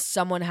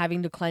someone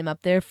having to climb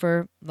up there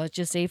for, let's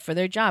just say, for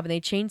their job, and they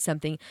change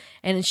something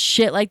and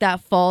shit like that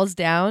falls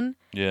down.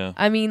 Yeah.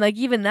 I mean, like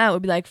even that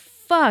would be like,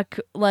 fuck,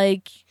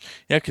 like.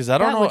 Yeah, because I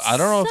don't That know. would I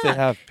don't know if they suck.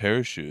 have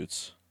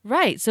parachutes.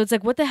 Right. So it's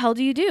like, what the hell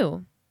do you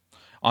do?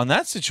 On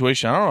that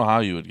situation, I don't know how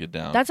you would get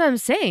down. That's what I'm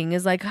saying,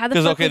 is like, how the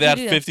Because fuck okay, would they you had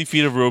do 50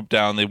 feet of rope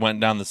down. They went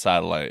down the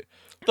satellite.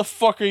 What the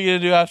fuck are you gonna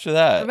do after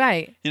that? that?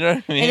 Right. You know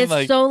what I mean? And it's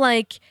like, so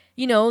like,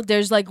 you know,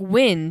 there's like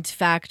wind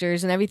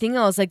factors and everything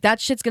else. Like that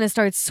shit's gonna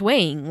start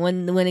swaying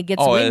when it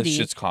gets oh, windy. it's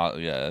shit's caught.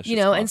 Yeah. that You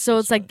shit's know, and so constantly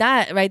it's like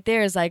that right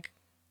there is like,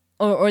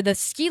 or the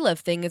ski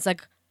lift thing. It's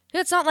like,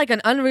 it's not like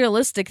an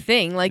unrealistic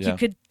thing. Like Yeah. you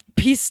could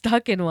be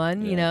stuck in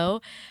one. Yeah. You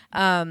know,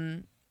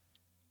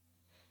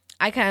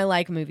 I kind of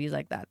like movies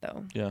like that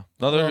though. Yeah.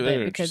 No, A they're, little bit,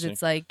 they're because interesting.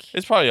 it's like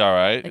It's probably all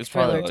right. like It's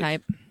probably thriller like,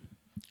 type.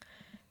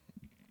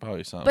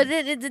 Probably something.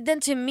 But then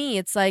to me,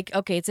 it's like,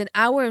 okay, it's an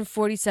hour and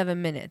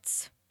 47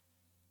 minutes.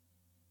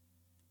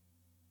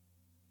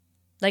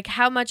 Like,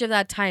 how much of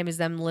that time is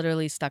them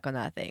literally stuck on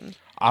that thing?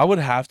 I would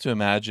have to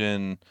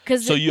imagine.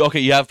 'Cause So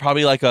you have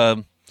probably like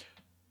a,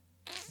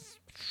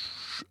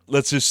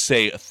 let's just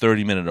say a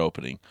 30-minute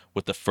opening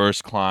with the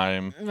first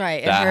climb.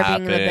 Right, and That her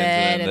happens, being in the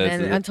bed, and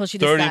there's then until she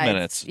 30 decides.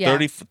 minutes. Yeah,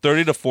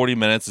 30 to 40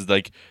 minutes is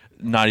like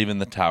not even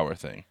the tower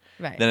thing.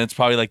 right. Then it's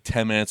probably like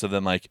 10 minutes of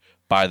them like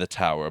by the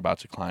tower about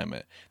to climb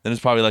it. Then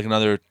it's probably like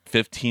another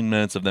 15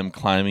 minutes of them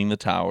climbing the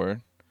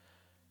tower.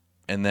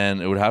 And then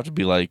it would have to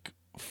be like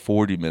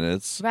 40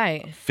 minutes,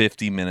 Right.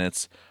 50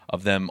 minutes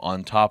of them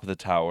on top of the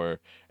tower.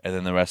 And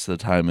then the rest of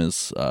the time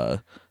is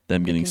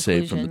them getting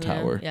saved from the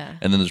conclusion, tower. yeah.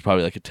 And then there's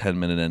probably like a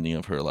 10-minute ending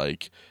of her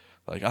like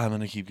I'm going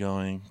to keep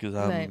going because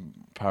I'm Right.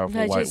 a powerful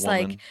No, white just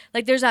woman.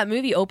 like there's that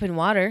movie Open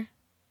Water.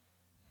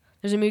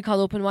 There's a movie called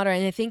Open Water,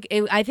 and I think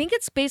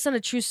it's based on a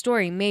true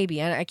story.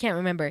 Maybe I can't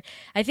remember.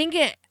 I think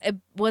it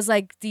was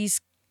like these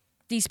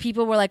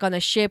people were like on a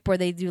ship where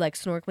they do like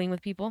snorkeling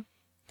with people,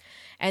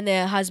 and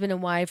the husband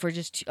and wife were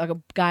just like a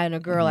guy and a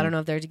girl. I don't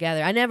know if they're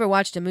together. I never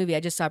watched a movie. I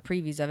just saw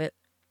previews of it.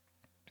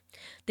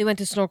 They went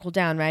to snorkel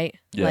down, right?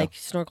 Yeah. Like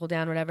snorkel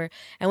down, whatever.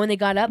 And when they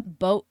got up,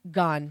 boat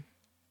gone,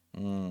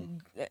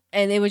 Mm.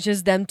 and it was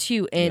just them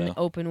two in Yeah.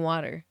 open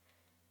water.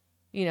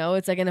 You know,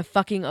 it's like in a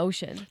fucking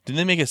ocean. Didn't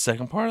they make a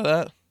second part of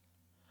that?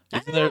 I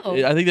Isn't don't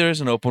know. I think there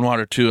is an open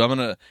water too.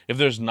 If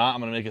there's not,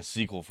 I'm gonna make a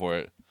sequel for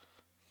it.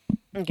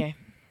 Okay.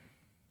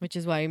 Which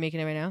is why you're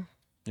making it right now?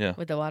 Yeah.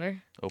 With the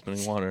water?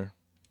 Opening water.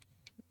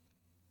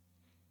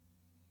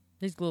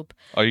 This gloop.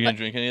 Are you gonna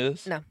drink any of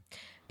this? No.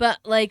 But,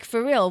 like,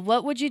 for real,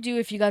 what would you do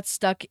if you got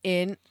stuck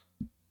in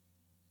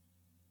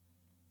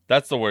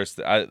That's the worst.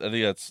 I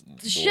think that's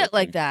the shit worst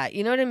like thing. that?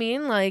 You know what I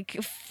mean? Like,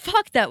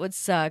 fuck, that would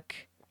suck.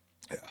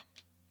 Yeah.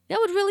 That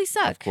would really Of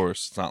suck.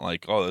 course, it's not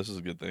like this is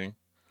a good thing.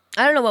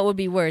 I don't know what would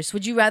be worse.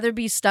 Would you rather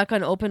be stuck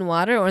on open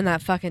water or in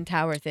that fucking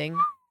tower thing?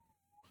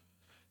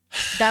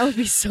 That would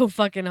be so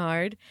fucking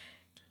hard.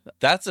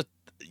 That's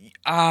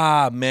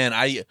man.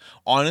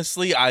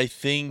 I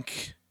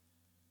think.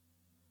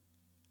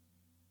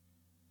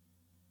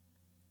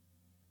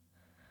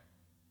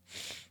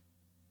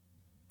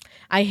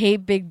 I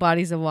hate big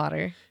bodies of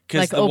water.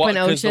 Like the open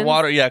Because the oceans?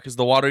 water, yeah, because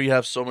the water, you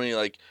have so many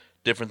like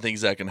different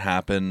things that can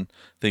happen,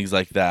 things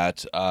like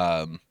that.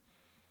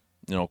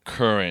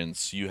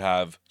 Currents. You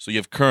have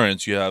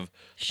currents. You have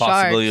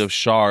possibility Sharks. of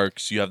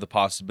sharks. You have the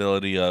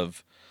possibility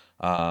of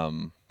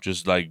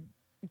just like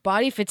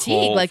Body fatigue.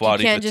 Cold, Like, you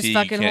body can't just fatigue,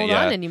 fucking can't- hold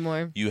on yeah.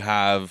 anymore. you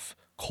have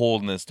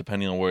coldness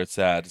depending on where it's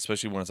at,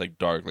 especially when it's like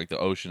dark, like the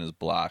ocean is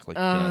black, like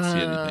you cannot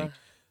see anything.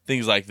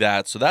 Things like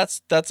that. So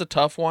that's a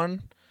tough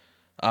one.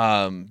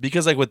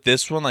 Because like with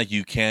this one, like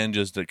you can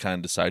just kind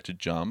of decide to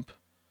jump,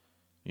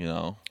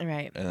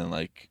 Right. and then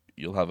like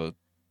you'll have a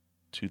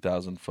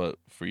 2,000-foot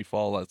free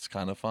fall. That's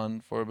kind of fun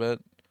for a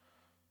bit.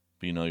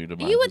 But your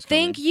demise. You would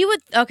think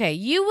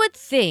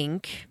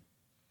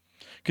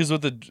because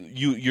with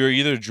you're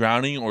either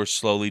drowning or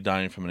slowly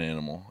dying from an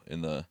animal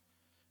in the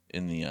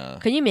Can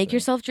you make thing.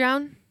 yourself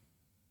drown?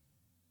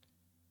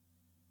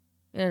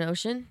 In an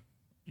ocean?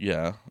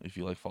 Yeah, if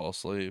you like fall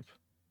asleep.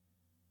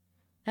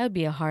 That would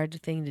be a hard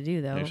thing to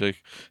do, though. Actually,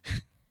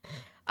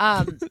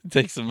 Um,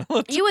 take some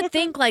melatonin. you would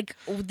think like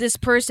this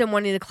person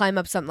wanting to climb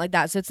up something like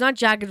that. So it's not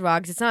jagged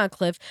rocks. It's not a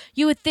cliff.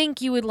 You would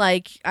think you would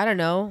like, I don't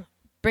know,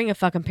 bring a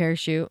fucking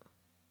parachute.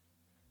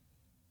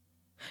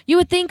 You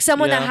would think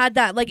someone that Yeah. had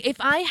that, like if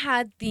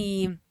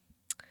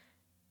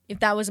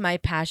that was my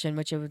passion,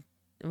 which it would,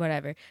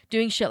 whatever,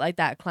 doing shit like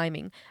that,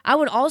 climbing, I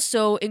would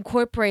also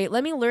incorporate,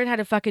 let me learn how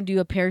to fucking do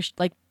a parachute,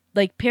 like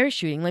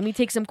parachuting. Let me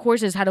take some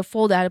courses, how to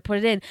fold it, how to put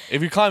it in.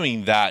 If you're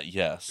climbing that,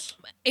 yes.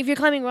 If you're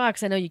climbing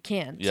rocks, I know you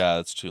can't. Yeah,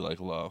 it's too like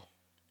low.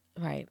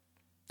 Right.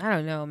 I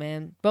don't know,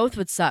 man. Both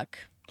would suck.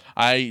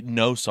 I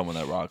know someone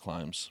that rock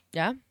climbs.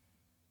 Yeah?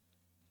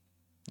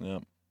 Yeah.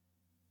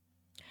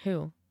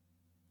 Who?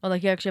 Oh,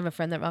 like you actually have a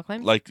friend that rock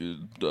climbs? Like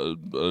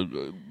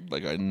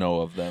I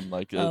know of them.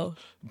 Like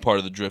part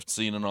of the drift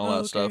scene and all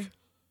that stuff.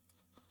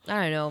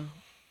 I don't know.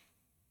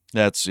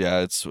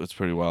 It's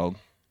pretty wild.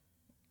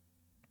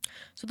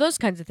 So those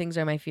kinds of things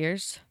are my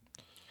fears.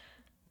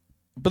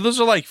 But those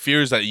are like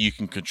fears that you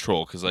can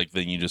control because like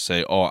then you just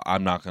say, oh,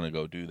 I'm not going to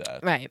go do that.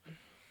 Right.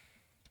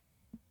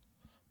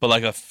 But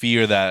like a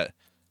fear that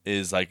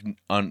is like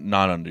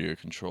not under your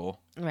control.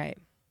 Right.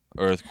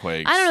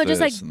 Earthquakes. I don't know,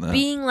 just this and like that.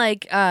 being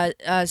like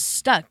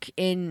stuck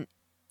in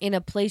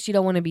a place you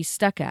don't want to be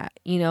stuck at,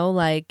 you know,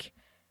 like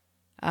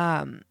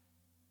I don't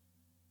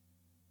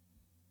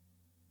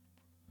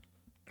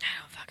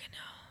fucking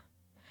know.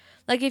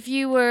 Like if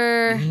you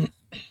were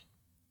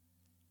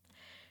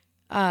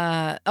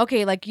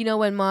okay, like you know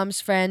when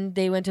Mom's friend,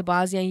 they went to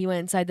Bosnia, he went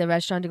inside the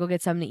restaurant to go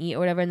get something to eat or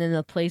whatever, and then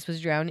the place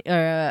was drowning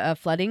or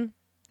flooding.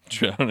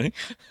 Drowning.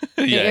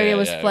 The area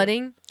was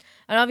flooding.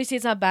 And obviously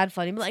it's not bad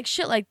flooding, but like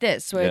shit like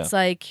this where it's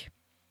like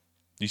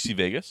You see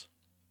Vegas?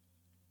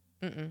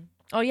 Mm-mm.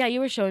 Oh yeah, you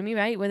were showing me,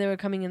 right, when they were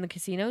coming in the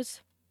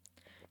casinos.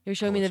 You were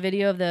showing me the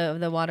video of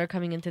the water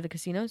coming into the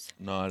casinos.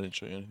 No, I didn't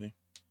show you anything.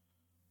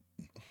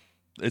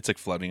 It's like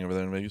flooding over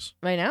there in Vegas.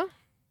 Right now?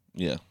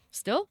 Yeah,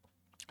 Still?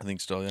 I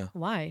think still. Yeah,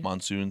 Why?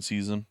 monsoon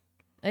season.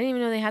 I didn't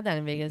even know they had that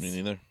in Vegas. Me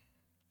neither.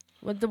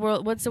 What's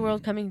the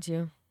world coming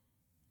to?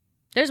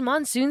 There's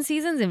monsoon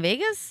seasons in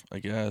Vegas? I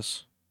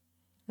guess.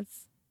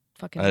 That's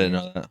fucking I didn't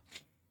weird. know that.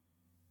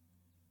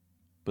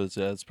 But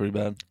it's pretty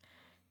bad.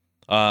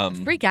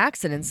 Freak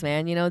accidents,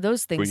 man. You know,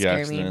 those things Freak scare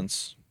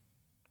accidents.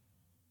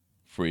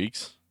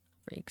 Freaks.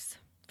 me.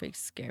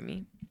 Freaks scare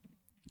me.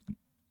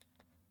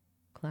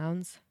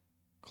 Clowns.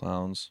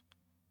 Clowns.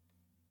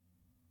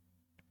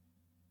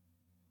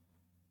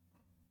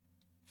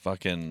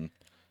 Fucking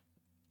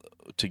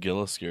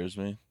Tagilla scares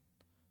me.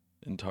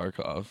 In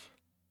Tarkov.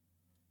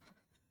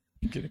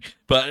 Kidding.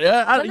 But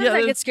yeah, Sometimes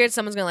I get scared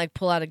someone's gonna like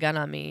pull out a gun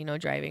on me, you know,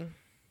 driving.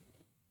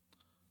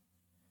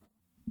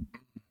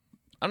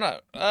 I'm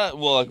not.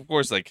 Well, like, of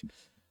course, like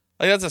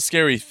that's a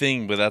scary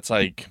thing, but that's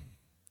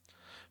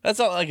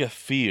not like a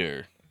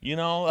fear, you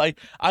know. Like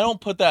I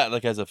don't put that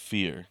like as a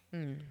fear,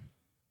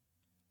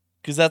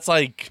 because that's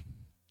like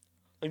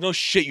no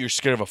shit. You're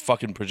scared of a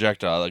fucking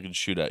projectile that can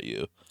shoot at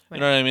you. Right.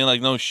 You know what I mean?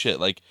 Like no shit.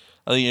 Like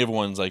I think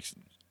everyone's like,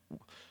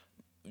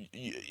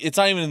 it's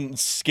not even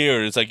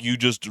scared. It's like you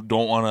just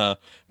don't want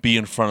to be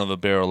in front of the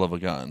barrel of a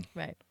gun.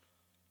 Right.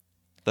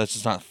 That's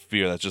just not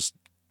fear. That's just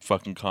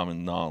fucking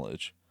common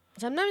knowledge.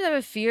 Sometimes I have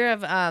a fear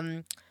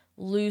of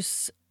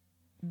loose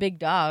big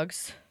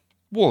dogs.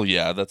 Well,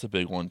 yeah, that's a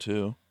big one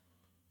too.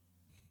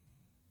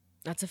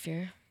 That's a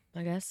fear,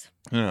 I guess.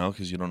 You know,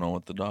 because you don't know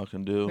what the dog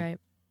can do. Right.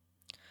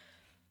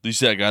 Do you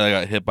see that guy that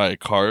got hit by a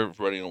car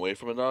running away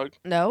from a dog?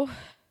 No.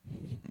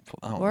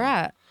 I don't Where know.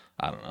 at?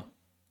 I don't know.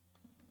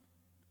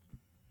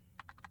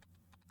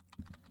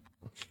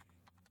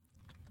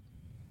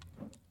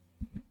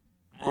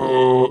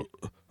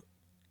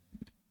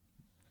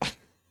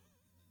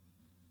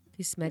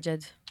 He's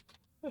smedged.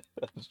 I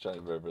was trying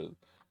to remember.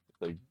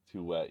 It's like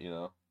too wet, you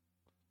know.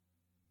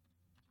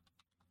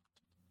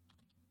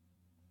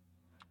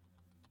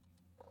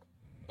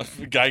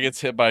 A guy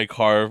gets hit by a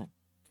car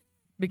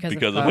Because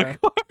of of a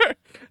car.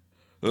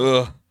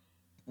 Ugh.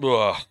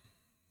 Ugh.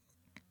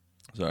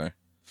 Sorry.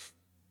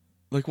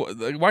 Like what?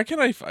 Like, why can't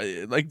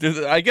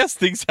I guess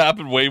things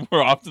happen way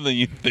more often than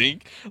you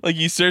think. Like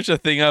you search a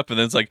thing up and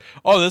then it's like,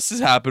 oh, this has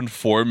happened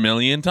 4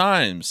 million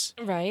times.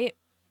 Right.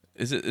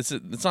 Is it?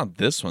 It's not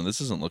this one. This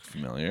doesn't look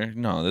familiar.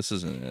 No, this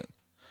isn't it.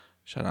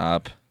 Shut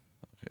up.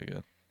 Okay,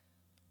 good.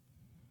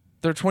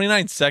 They're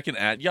 29-second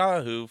at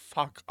Yahoo.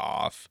 Fuck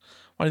off.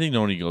 Why do you think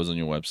nobody goes on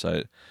your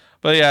website?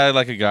 But yeah,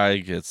 like a guy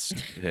gets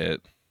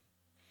hit.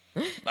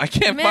 I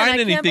can't Man, I find can't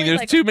anything. believe, There's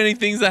like- too many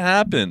things that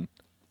happen.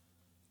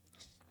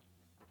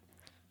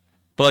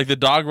 But like the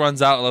dog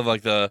runs out of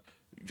like the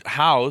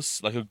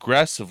house like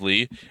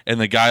aggressively,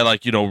 and the guy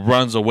like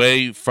runs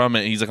away from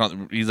it. He's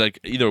like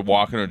either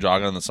walking or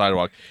jogging on the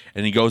sidewalk,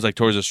 and he goes like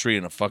towards the street,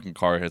 and a fucking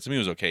car hits him. He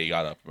was okay. He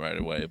got up right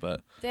away,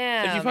 but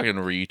Damn. like you fucking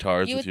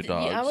retards with your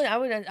dogs.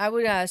 I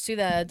would sue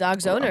the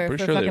dog's Well, I'm owner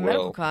pretty for sure they fucking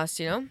medical will. costs,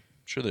 you know? I'm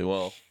sure they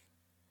will.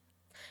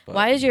 But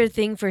Why does your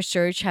thing for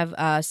search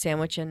have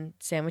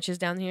sandwiches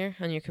down here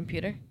on your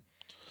computer?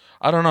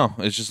 I don't know.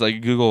 It's just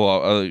like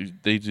Google.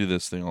 They do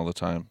this thing all the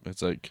time.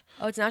 It's like,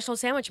 Oh, it's National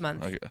Sandwich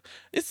Month.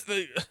 it's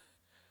the.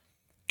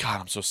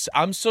 God,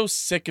 I'm so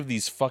sick of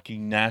these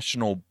fucking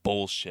national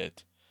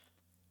bullshit.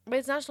 But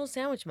it's National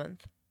Sandwich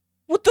Month.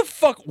 What the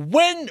fuck?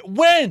 When?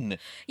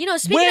 You know,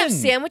 speaking When? of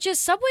sandwiches,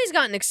 Subway's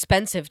gotten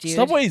expensive, dude.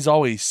 Subway's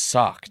always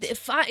sucked. They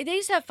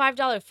used to have $5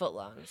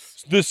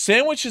 footlongs. The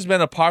sandwich has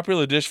been a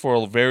popular dish for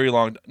a very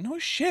long time. No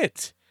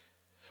shit.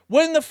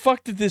 When the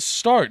fuck did this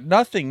start?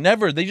 Nothing.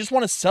 Never. They just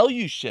want to sell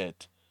you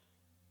shit.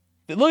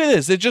 Look at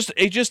this. It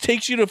just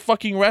takes you to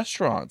fucking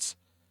restaurants.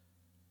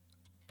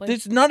 But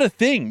It's not a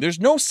thing. There's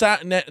no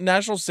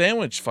National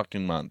Sandwich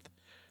fucking month.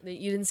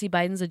 You didn't see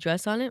Biden's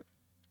address on it?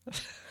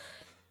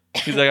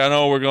 He's like, I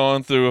know we're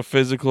going through a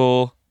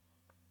physical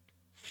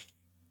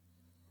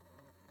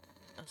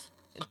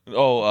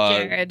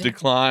Jared.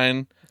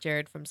 decline.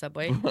 Jared from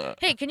Subway.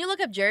 Hey, can you look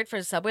up Jared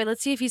for Subway?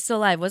 Let's see if he's still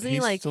alive. Wasn't He's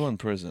he like still in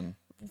prison.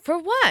 for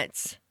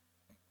what?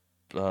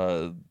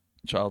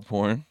 Child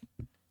porn.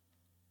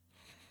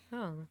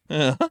 Oh,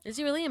 Yeah. is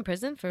he really in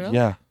prison for real?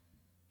 Yeah.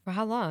 For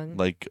how long?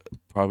 Like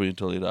probably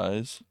until he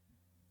dies.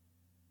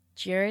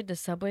 Jared, the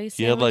Subway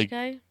He had, sandwich like,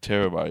 guy.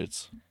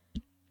 Terabytes.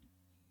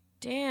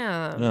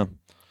 Damn. Yeah.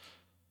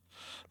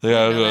 The guy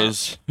know that.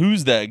 goes,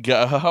 "Who's that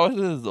guy?" How did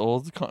his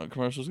old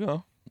commercials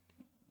go?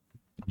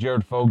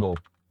 Jared Fogle.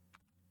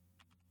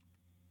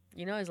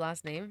 You know his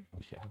last name?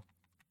 Yeah.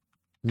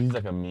 He's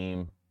like a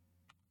meme.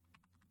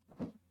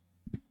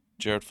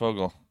 Jared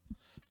Fogle.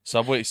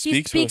 Subway He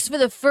speaks. speaks for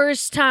the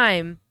first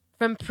time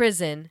from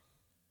prison.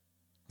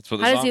 That's what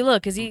the How does song- he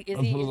look? Is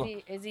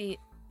he?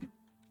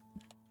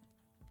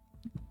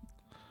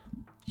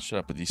 Shut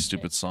up with these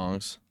stupid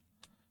songs.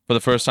 For the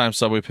first time,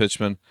 Subway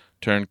pitchman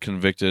turned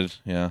convicted.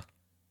 Yeah.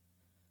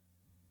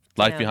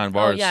 Life Yeah. behind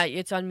bars. Oh yeah,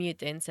 it's on mute,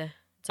 Dance.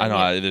 I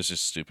know. There's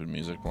just stupid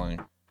music playing.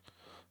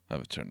 I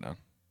have it turned down.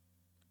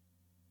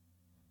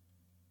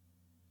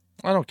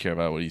 I don't care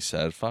about what he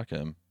said. Fuck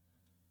him.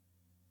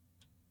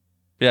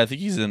 Yeah, I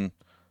think he's in.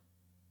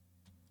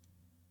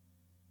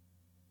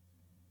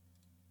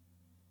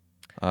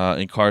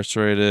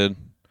 Incarcerated,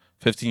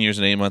 15 years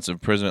and 8 months of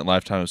imprisonment,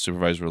 lifetime of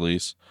supervised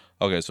release.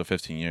 Okay, so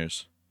 15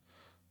 years,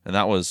 and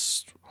that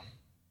was.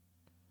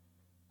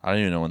 I don't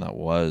even know when that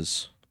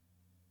was.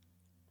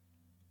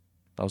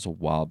 That was a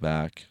while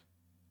back.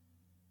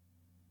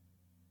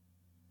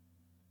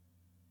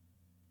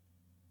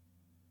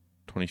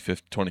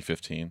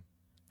 2015.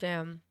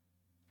 Damn.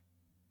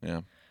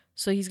 Yeah.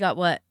 So he's got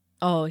what?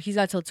 Oh, he's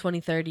got till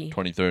 2030.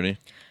 2030.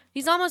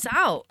 He's almost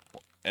out.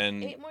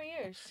 And 8 more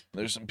years.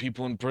 there's some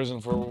people in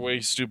prison for way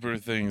stupider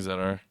things that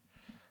are.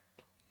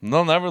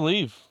 They'll never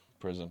leave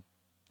prison.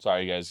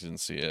 Sorry, you guys didn't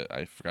see it.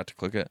 I forgot to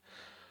click it.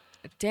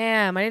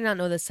 Damn, I did not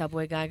know the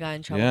Subway guy got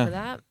in trouble Yeah. for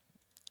that.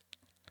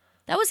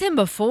 That was him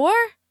before?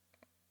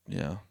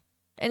 Yeah.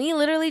 And he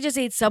literally just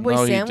ate Subway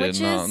no, sandwiches?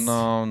 He did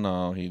not.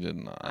 No, he did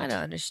not. I don't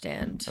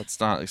understand. That's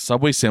not.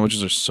 Subway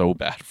sandwiches are so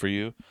bad for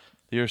you.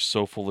 They are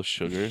so full of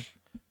sugar.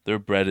 Their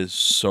bread is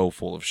so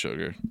full of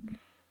sugar.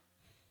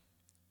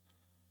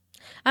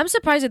 I'm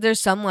surprised that there's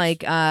some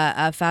like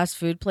fast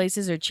food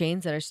places or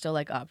chains that are still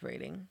like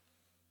operating.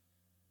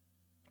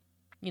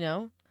 You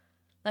know?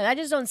 Like I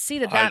just don't see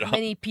that I that don't-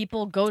 many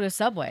people go to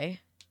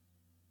Subway.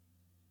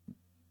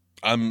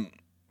 I'm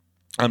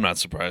not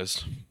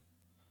surprised.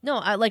 No,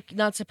 I like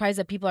not surprised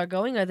that people are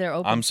going or they're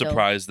open. I'm still.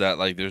 surprised that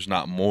like there's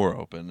not more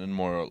open in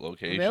more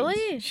locations.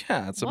 Really?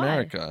 Yeah, it's Why?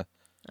 America.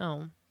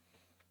 Oh.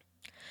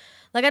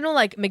 Like I know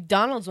like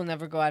McDonald's will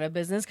never go out of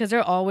business because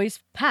they're always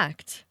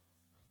packed.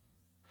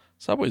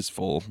 Subway's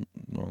full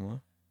normally.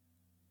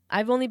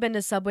 I've only been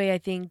to Subway I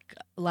think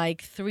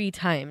like 3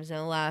 times in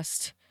the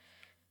last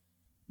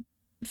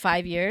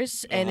 5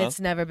 years, and Uh-huh. it's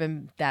never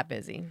been that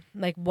busy.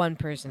 Like one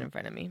person in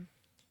front of me.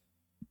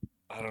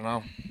 I don't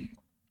know.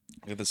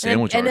 Get the And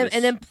sandwich then, artists.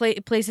 and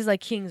then places like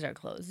King's are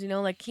closed. You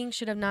know, like King's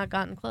should have not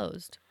gotten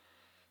closed.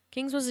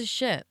 King's was a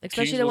shit,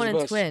 especially King's the was one the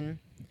in best. Twin.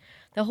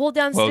 The whole Well,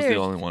 downstairs. was the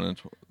only one in.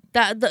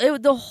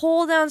 The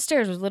whole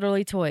downstairs was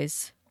literally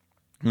toys.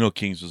 You know,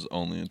 King's was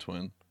only in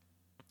Twin.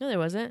 No, there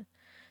wasn't.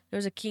 There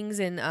was a King's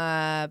in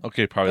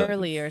Okay, probably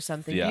Burley or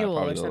something, yeah, Buell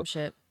probably or some the-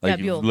 shit. like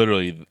yeah, Buell.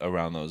 literally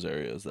around those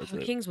areas. That's Oh,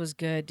 it. King's was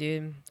good,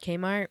 dude.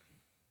 Kmart.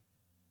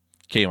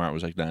 Kmart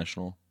was like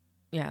national.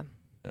 Yeah.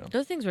 Yeah.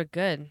 Those things were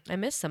good. I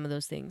miss some of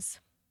those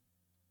things.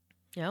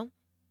 You know?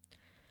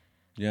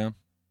 Yeah.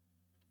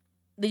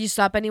 Did you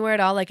stop anywhere at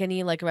all? Like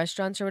any like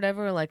restaurants or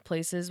whatever, or like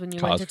places when you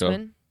went to Costco.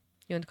 Twin?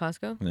 You went to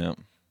Costco? Yeah.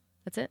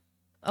 That's it?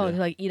 Oh, Yeah. to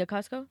like eat at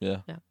Costco?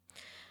 Yeah.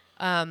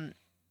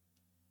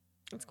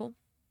 That's cool.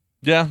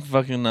 Yeah.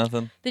 Fucking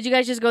nothing. Did you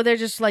guys just go there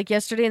just like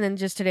yesterday and then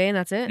just today and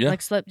that's it? Yeah.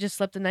 Like slept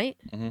the night?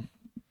 Mhm.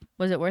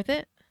 Was it worth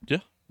it? Yeah.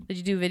 Did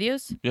you do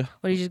videos? Yeah.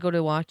 Or did you just go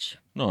to watch?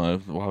 No,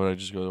 why would I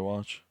just go to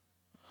watch?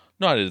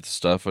 No, I did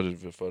stuff. I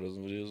did photos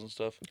and videos and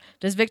stuff.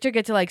 Does Victor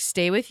get to like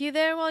stay with you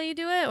there while you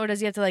do it, or does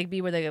he have to like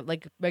be where the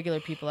like regular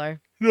people are?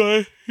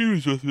 No, he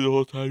was with me the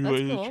whole time. That's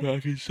He went cool. to the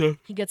track and stuff.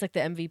 He gets like the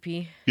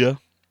MVP Yeah.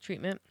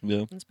 treatment.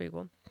 Yeah. That's pretty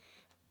cool.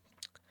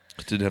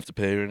 Didn't have to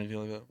pay or anything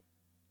like that.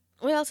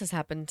 What else has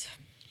happened?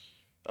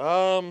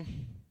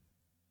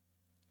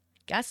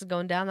 Gas is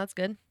going down. That's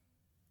good.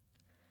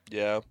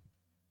 Yeah.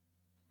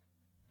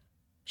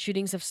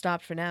 Shootings have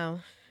stopped for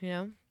now. You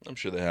know, I'm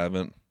sure they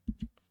haven't.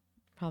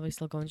 probably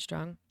still going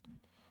strong.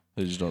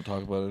 They just don't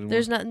talk about it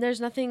anymore. There's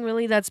nothing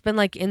really that's been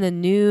like in the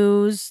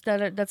news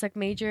that's like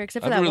major,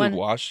 except I for haven't that really one.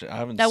 watched it. I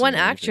haven't That seen one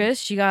anything. actress,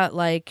 she got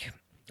like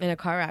in a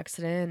car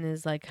accident and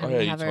is like Oh, having yeah,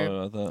 to you have told me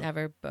her about that. have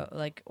her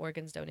like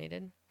organs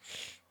donated.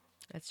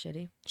 That's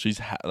shitty. She's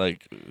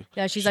like,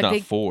 Yeah, she's like not they,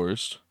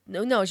 forced.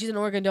 no, she's an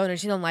organ donor.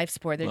 She's on life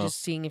support. They're Oh.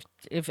 just seeing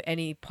if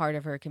any part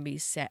of her can be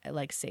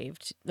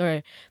saved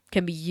or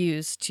can be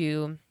used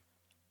to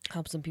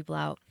help some people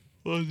out.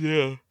 Oh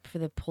yeah. for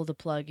the pull the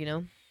plug, you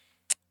know,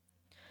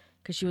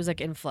 because she was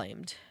like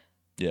inflamed.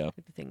 Yeah.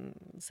 Like the thing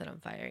set on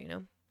fire, you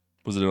know.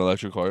 Was it an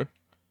electric car?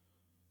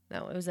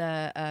 No, it was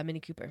a Mini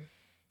Cooper.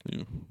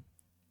 Yeah.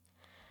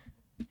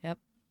 Yep.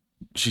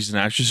 She's an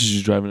actress.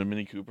 She's driving a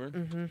Mini Cooper.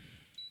 Mm-hmm.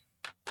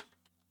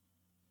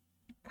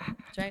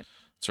 That's right.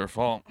 It's her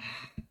fault.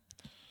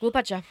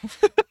 Glupacha.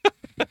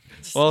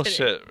 Well,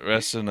 shit.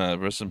 Rest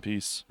in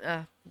peace.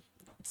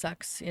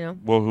 Sucks, you know.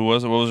 Well, who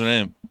was it? What was her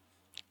name?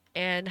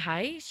 And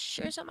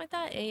Heich or something like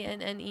that.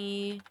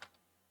 Anne.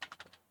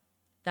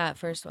 That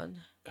first one.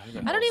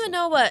 I don't even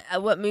know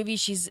what movie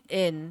she's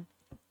in.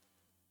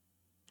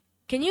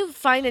 Can you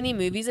find any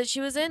movies that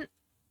she was in?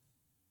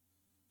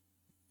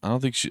 I don't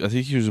think she. I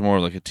think she was more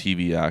like a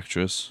TV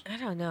actress. I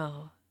don't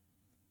know.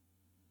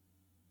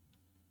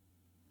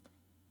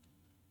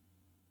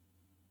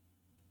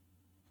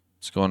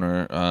 Let's go on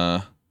her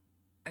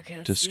Okay,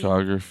 let's see.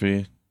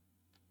 discography.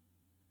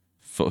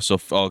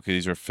 Okay,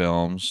 these are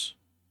films.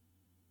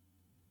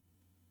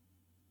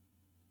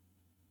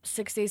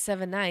 6 Days,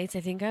 7 Nights.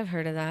 I think I've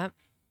heard of that.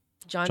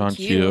 John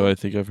Q. I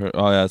think I've heard.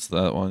 Oh, yeah, it's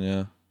that one.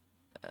 Yeah.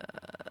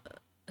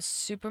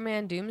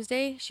 Superman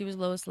Doomsday. She was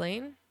Lois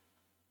Lane.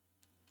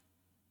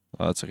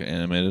 Oh, that's like an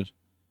animated.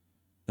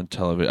 And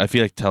television. I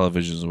feel like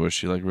television is where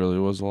she like really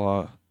was a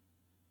lot.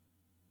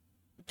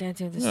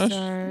 Dancing with the Yeah,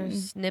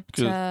 Stars. Nip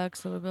good. Tuck.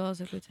 Silver Bells.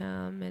 Liquid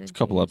Town. Men in A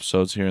couple Chains.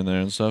 episodes here and there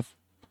and stuff.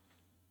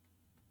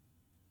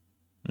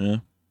 Yeah.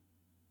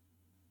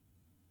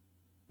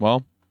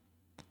 Well,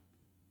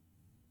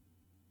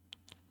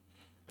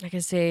 I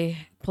can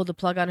say pulled the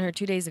plug on her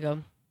 2 days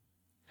ago.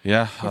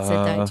 yeah. It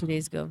said died 2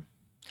 days ago.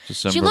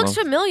 December She looks month.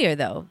 familiar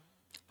though.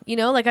 You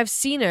know, like I've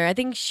seen her. I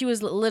think she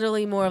was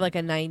literally more of like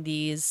a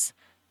 90s.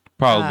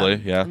 Probably,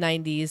 yeah.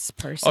 90s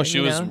person. Oh, she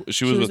you was know?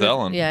 she was with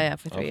Ellen. Yeah,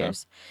 for 3 Okay.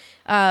 years.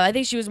 I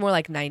think she was more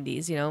like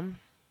 90s, you know?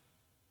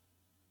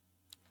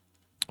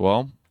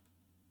 Well.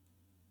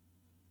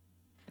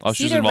 Oh,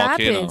 she was Cedar in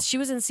Volcano. Rapids. She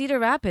was in Cedar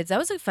Rapids. That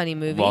was a funny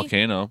movie.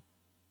 Volcano.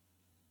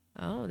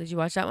 Oh, did you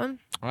watch that one?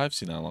 I've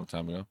seen that a long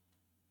time ago.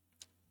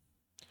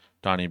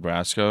 Donnie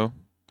Brasco.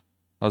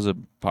 That was a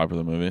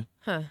popular movie.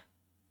 Huh.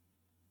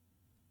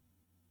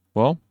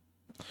 Well,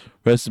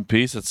 rest in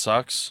peace. It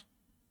sucks.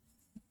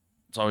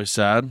 It's always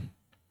sad.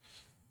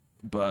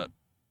 But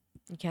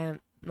You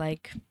can't,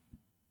 like,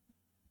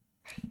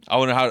 I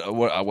wonder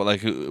what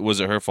like was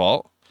it her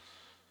fault?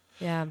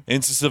 yeah.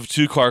 Instance of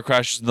 2 car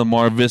crashes in the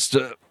Mar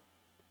Vista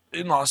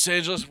in Los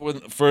Angeles. When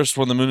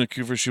the Mini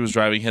Cooper she was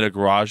driving hit a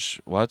garage.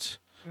 What?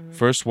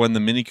 First, when the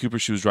Mini Cooper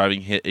she was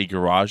driving hit a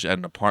garage and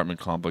an apartment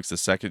complex. The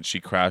second, she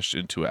crashed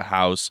into a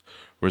house,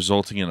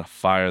 resulting in a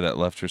fire that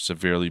left her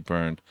severely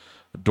burned.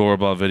 A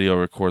doorbell video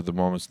recorded the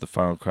moments of the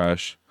final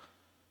crash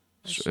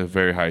at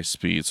very high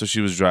speed. So she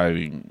was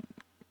driving,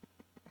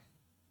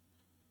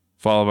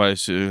 followed by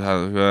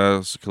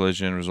a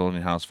collision resulting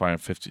in house fire.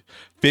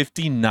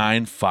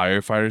 59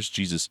 firefighters.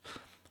 Jesus.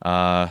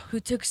 Who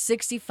took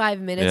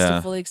 65 minutes Yeah.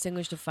 to fully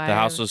extinguish the fire. The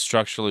house was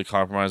structurally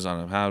compromised and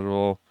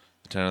uninhabitable.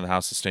 The tenant of the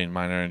house sustained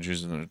minor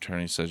injuries, and the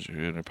attorney said she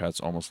and her pets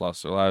almost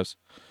lost their lives.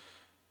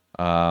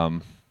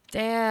 Damn.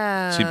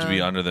 Seemed to be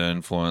under the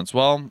influence.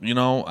 Well,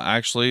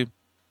 actually,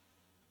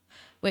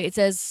 Wait,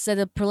 it said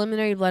the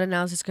preliminary blood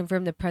analysis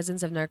confirmed the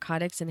presence of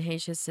narcotics in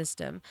Haitia's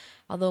system,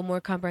 although more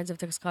comprehensive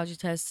toxicology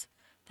tests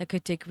that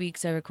could take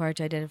weeks are required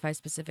to identify a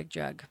specific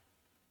drug.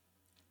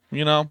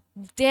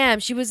 Damn,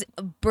 she was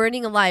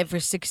burning alive for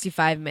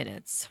 65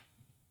 minutes.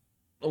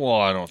 well,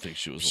 I don't think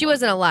she was. She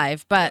wasn't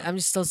alive, but I'm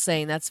just still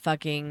saying that's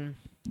fucking...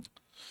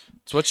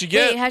 It's what you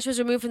get. Wait, Hatch was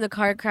removed from the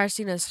car crash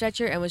scene on a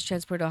stretcher and was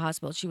transported to a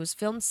hospital. She was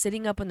filmed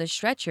sitting up on the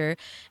stretcher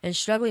and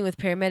struggling with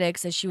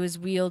paramedics as she was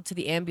wheeled to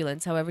the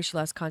ambulance. However, she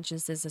lost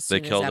consciousness as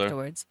soon as killed her.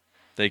 afterwards.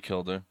 They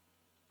killed her.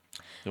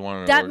 They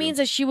wanted her That organ. means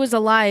that she was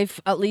alive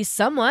at least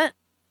somewhat.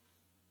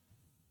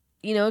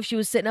 You know, if she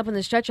was sitting up on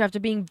the stretcher after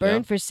being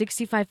burned for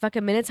 65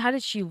 fucking minutes, how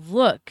did she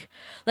look?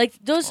 Like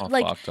those, All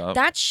like fucked up.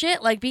 that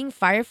shit, like being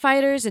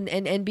firefighters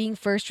and being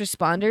first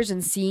responders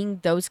and seeing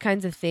those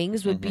kinds of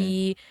things would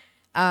be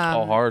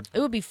all hard. It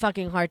would be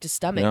fucking hard to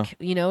stomach.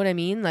 You know what I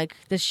mean? Like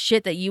the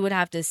shit that you would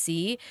have to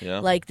see, Yeah.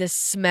 like the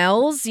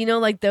smells,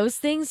 like those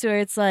things where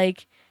it's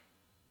like,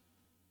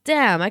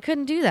 damn, I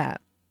couldn't do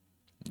that.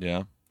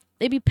 Yeah.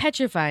 It'd be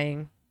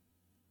petrifying.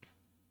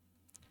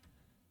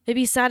 It'd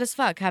be sad as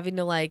fuck having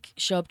to like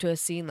show up to a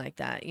scene like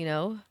that,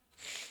 Yeah.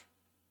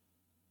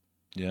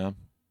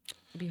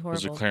 It'd be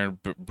Was horrible. declared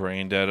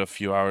brain dead a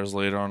few hours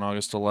later on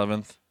August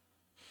 11th,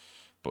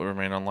 but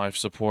remained on life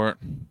support.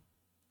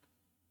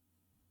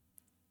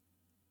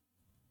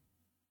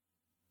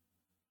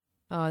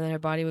 Oh, and then her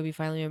body would be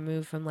finally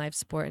removed from life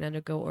support and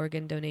undergo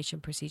organ donation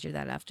procedure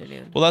that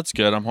afternoon. Well, that's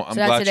good. I'm so glad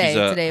that's today.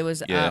 she's Today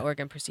was yeah.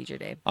 organ procedure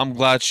day. I'm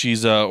glad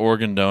she's a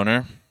organ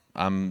donor.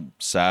 I'm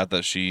sad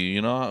that she,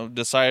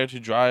 decided to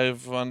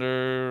drive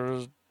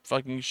under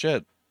fucking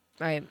shit.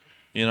 Right.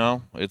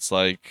 It's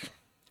like,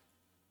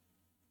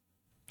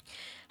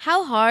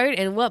 How hard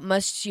and what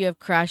must she have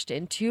crashed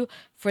into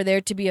for there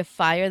to be a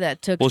fire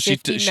that took well,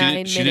 59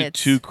 minutes? she did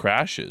 2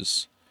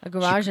 crashes. A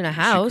garage and a She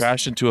house.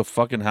 crashed into a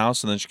fucking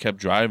house, and then she kept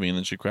driving, and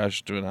then she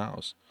crashed into a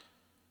house.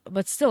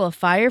 But still, a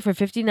fire for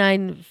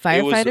 59 It was,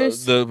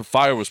 firefighters? the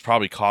fire was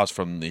probably caused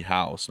from the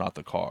house, not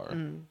the car.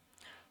 Mm.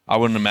 I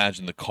wouldn't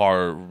imagine the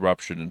car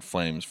ruptured in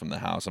flames from the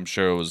house. I'm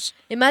sure it was.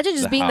 Imagine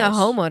just the being house.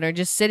 the homeowner,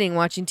 just sitting,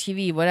 watching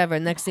TV, whatever.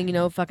 Next thing you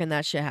know, fucking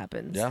that shit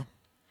happens. Yeah.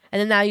 And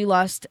then now you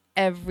lost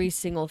every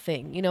single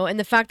thing, you know? And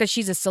the fact that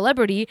she's a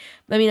celebrity,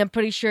 I mean, I'm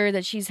pretty sure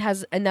that she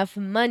has enough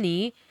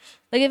money.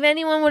 Like, if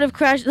anyone would have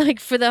crashed, like,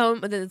 for the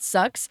home, it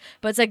sucks.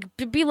 But it's like,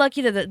 be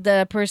lucky that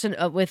the person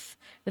with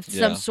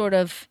some Yeah. sort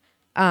of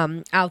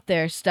out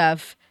there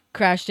stuff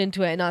crashed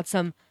into it and not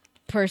some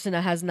person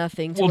that has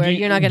nothing to where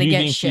you're not going to do you get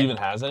think shit. she even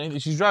has anything?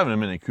 She's driving a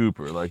Mini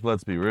Cooper. Like,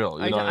 let's be real.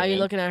 You know what I Are you mean?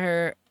 looking at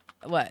her,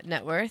 what,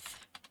 net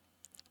worth?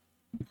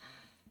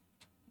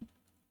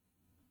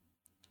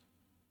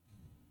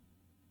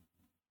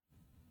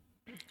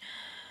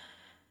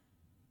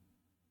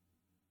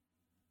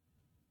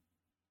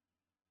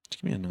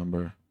 Give me a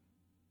number.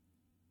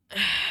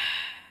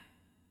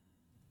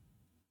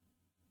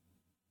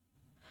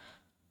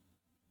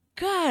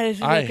 God,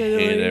 it's I like a hate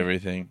really-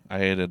 everything. I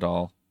hate it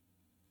all.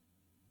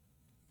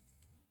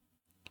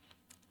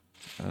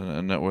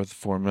 A net worth of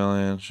 $4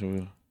 million. Should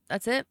we...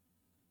 That's it?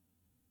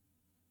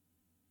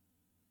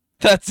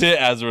 That's it.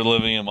 As we're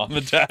living in mom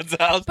and dad's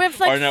house, But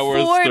if our like net worth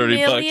is 4 $30.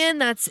 million,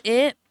 that's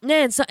it.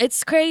 Man, so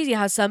it's crazy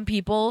how some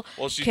people.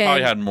 Well, she can-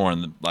 probably had more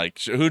in the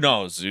who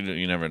knows?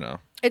 You never know.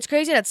 It's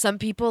crazy that some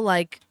people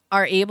like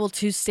are able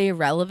to stay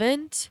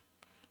relevant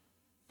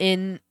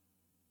in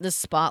the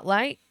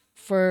spotlight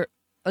for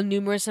a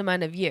numerous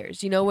amount of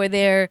years. You know, where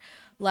they're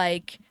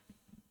like,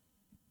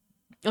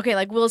 okay,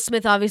 like Will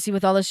Smith, obviously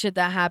with all the shit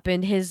that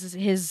happened,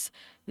 his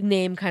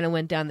name kind of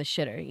went down the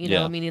shitter. You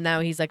know, Yeah. meaning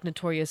now he's like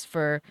notorious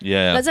for.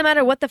 Yeah. Doesn't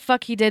matter what the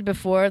fuck he did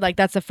before. Like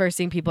that's the first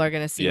thing people are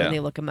gonna see Yeah. when they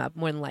look him up,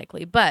 more than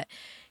likely. But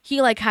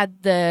he like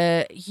had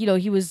the, you know,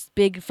 he was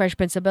big Fresh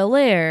Prince of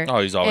Bel-Air. Oh,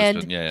 he's always and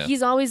been. Yeah.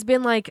 he's always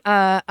been like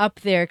up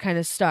there kind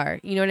of star.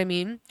 You know what I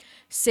mean?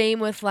 Same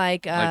with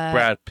like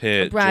Brad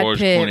Pitt, Brad George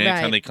Pitt, Clooney.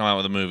 Anytime right. they come out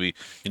with a movie,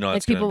 you know Like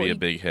it's going to people- be a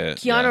big hit.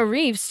 Keanu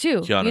Reeves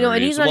too. Keanu you know,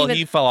 and Reeves. he's not Well, even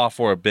he fell off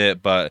for a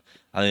bit, but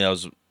I think that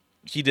was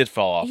he did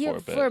fall off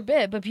for a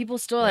bit. but people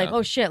still like, Yeah.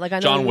 oh shit, like I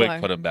know John who you Wick are.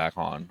 put him back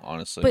on,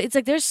 honestly. But it's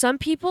like there's some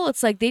people,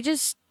 it's like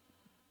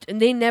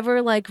they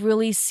never like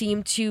really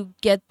seem to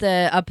get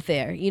the up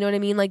there. You know what I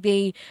mean? Like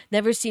they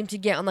never seem to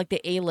get on like the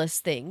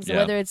A-list things, Yeah.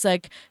 whether it's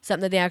like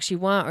something that they actually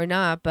want or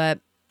not. But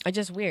it's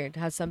just weird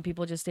how some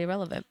people just stay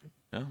relevant.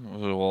 yeah,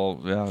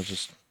 well, yeah, it's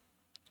just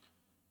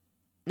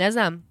That's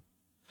them.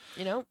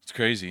 You know? it's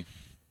crazy.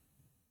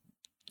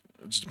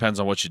 It just depends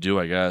on what you do,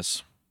 I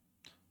guess.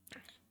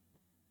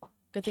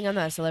 Good thing I'm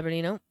not a celebrity,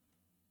 you know?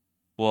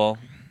 Well,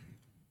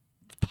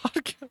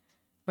 podcast.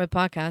 We're a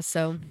podcast,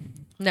 so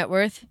net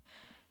worth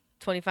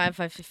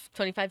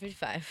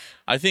 25.55.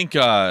 I think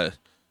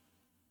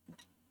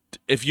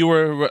if you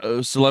were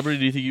a celebrity,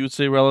 do you think you would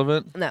stay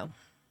relevant? No.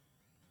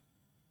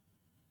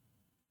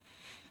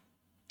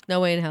 No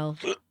way in hell.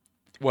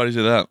 Why do you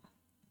say that?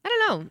 I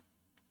don't know.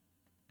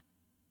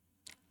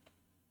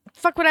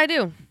 Fuck would I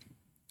do?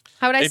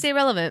 How would I If- stay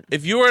relevant?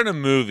 If you were in a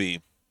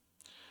movie,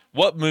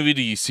 what movie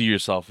do you see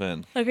yourself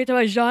in? Okay, to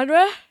my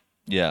genre?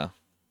 Yeah.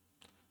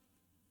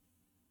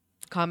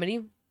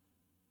 Comedy.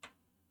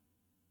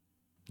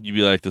 You'd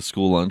be like the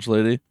school lunch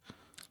lady.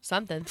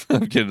 Something.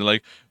 I'm kidding.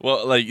 Like,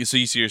 well, like, so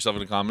you see yourself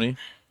in a comedy?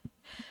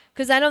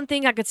 Because I don't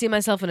think I could see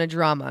myself in a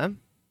drama.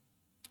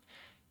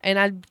 And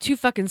I'm too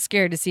fucking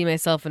scared to see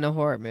myself in a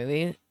horror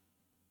movie.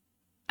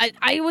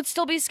 I would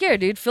still be scared,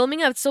 dude.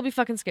 Filming, I would still be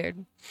fucking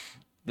scared.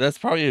 That's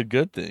probably a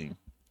good thing.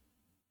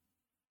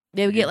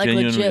 They would get like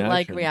Genuine legit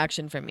like reaction.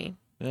 reaction from me.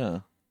 Yeah.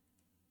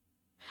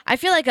 I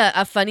feel like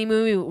a funny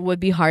movie would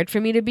be hard for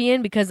me to be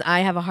in because I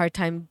have a hard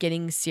time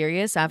getting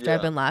serious after I've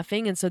Yeah. been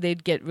laughing, and so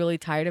they'd get really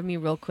tired of me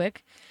real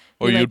quick.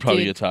 Or Be you'd like,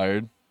 probably dude- get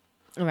tired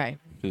Right,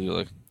 because you're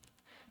like,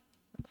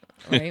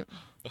 right.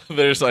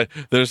 they're just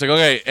like,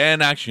 okay,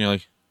 and action. You're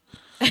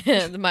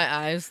like, My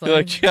eyes. you're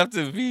like, you have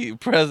to be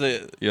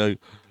present. You're like,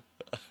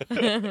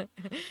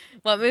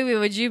 What movie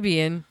would you be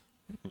in?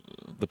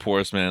 the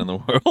poorest man in the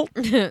world.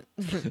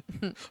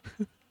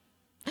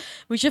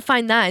 We should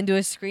find that and do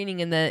a screening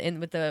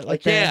with the. I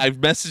With can't. the I've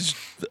messaged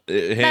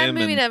him. that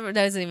movie and never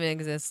doesn't even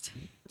exist.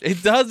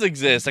 it does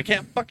exist. I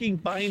can't fucking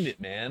find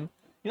it, man.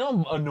 You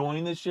know how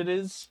annoying this shit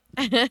is?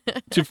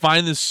 To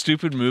find this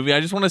stupid movie. I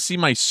just want to see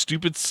my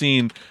stupid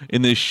scene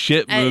in this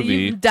shit And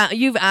movie.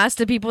 you've asked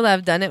the people that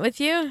have done it with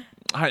you.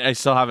 I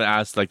still haven't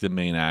asked like the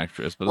main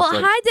actress, but Well,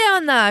 it's like, hi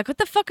down there. What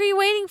the fuck are you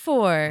waiting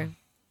for?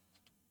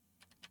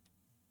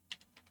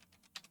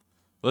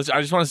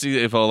 I just want to see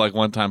if it'll like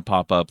one time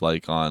pop up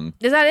like on.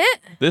 Is that it?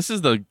 This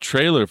is the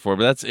trailer for it,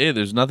 but that's it.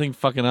 There's nothing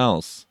fucking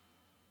else.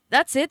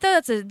 That's it though.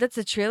 That's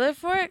a trailer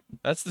for it.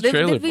 That's the Did,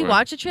 trailer did we for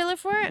watch a trailer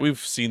for it. it? We've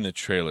seen the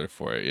trailer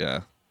for it,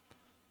 yeah.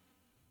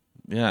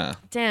 Yeah.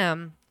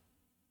 Damn.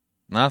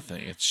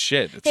 Nothing. It's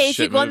shit. It's Hey, a if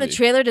you shit go on the movie.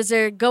 trailer, does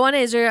there go on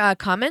it? Is there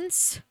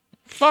comments?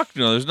 Fuck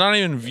no, there's not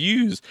even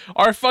views.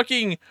 Our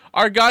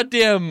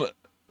goddamn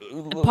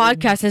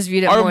podcast has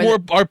viewed it more.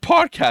 Our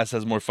podcast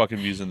has more fucking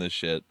views than this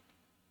shit.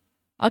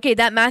 Okay,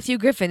 that Matthew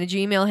Griffin. Did you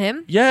email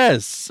him?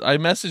 Yes, I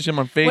messaged him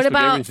on Facebook. What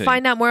about everything.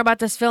 find out more about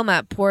this film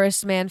at You go to this,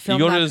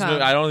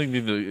 poorestmanfilm.com? I don't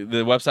think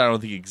the website I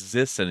don't think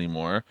exists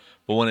anymore.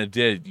 But when it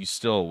did, you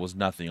still was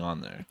nothing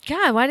on there.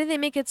 God, why did they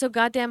make it so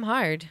goddamn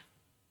hard?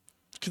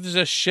 Because it's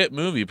a shit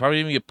movie. Probably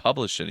didn't even get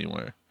published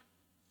anywhere.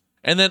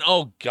 And then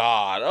oh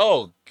god.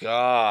 Oh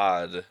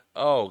god.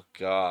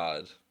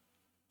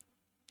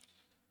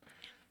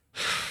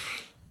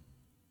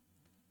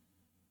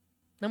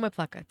 No more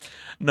placas.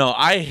 No,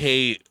 I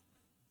hate.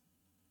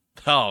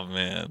 Oh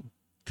man.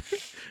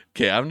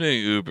 Okay, I'm doing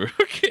Uber.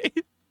 Okay,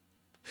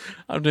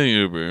 I'm doing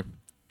Uber.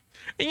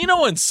 And you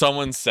know when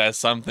someone says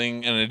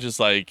something and it just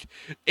like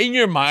in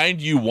your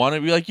mind you want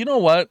to be like, you know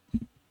what?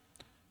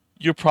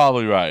 You're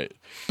probably right.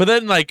 But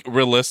then like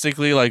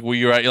realistically, like where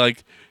you're at, you're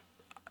like,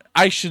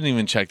 I shouldn't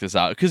even check this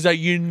out because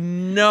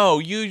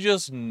you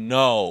just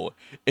know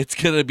it's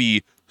gonna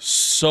be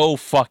so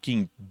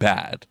fucking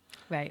bad.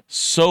 Right.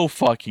 So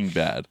fucking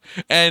bad.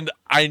 And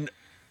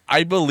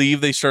I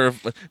believe they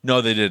started.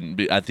 No, they didn't.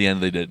 At the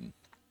end, they didn't.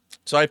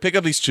 So I pick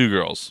up these two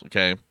girls,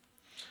 okay,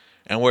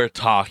 and we're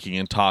talking,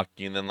 and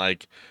then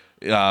like,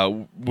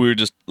 we're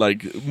just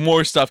like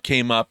more stuff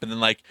came up, and then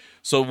like,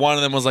 so one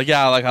of them was like,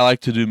 yeah, like I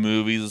like to do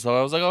movies, and so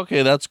I was like,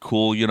 okay, that's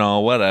cool,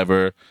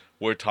 whatever.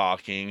 We're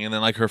talking, and then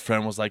like her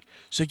friend was like,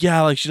 she's like,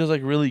 yeah, like she does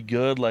like really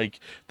good,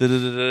 like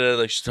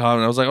like she's telling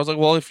me. I was like,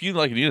 well, if you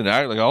like need an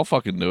act, like I'll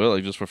fucking do it,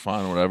 like just for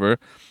fun or whatever.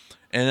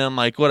 And then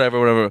like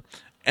whatever.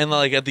 And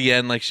like at the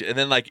end, like, and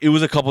then like it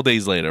was a couple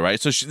days later,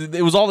 right? So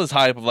it was all this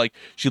hype of like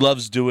she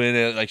loves doing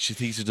it, like she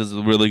thinks she does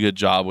a really good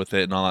job with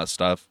it and all that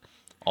stuff,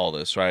 all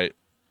this, right?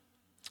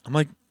 I'm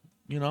like,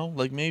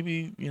 like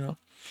maybe, a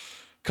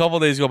couple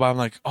days go by, I'm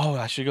like, oh,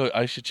 I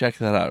should check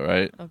that out,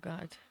 right? Oh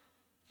God.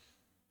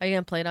 Are you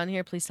gonna play it on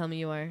here? Please tell me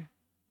you are.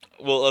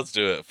 Well, let's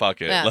do it.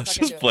 Fuck it. Yeah, Let's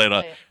fucking just do play it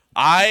on.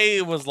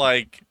 I was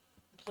like,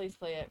 Please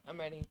play it. I'm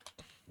ready.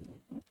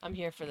 I'm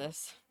here for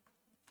this.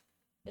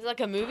 Is it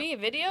like a movie, a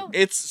video?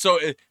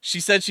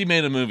 she said she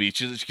made a movie.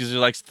 She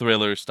likes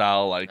thriller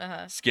style, like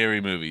scary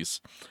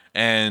movies,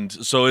 and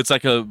so it's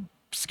like a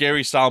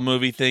scary style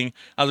movie thing.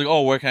 I was like,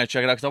 oh, where can I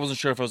check it out? Because I wasn't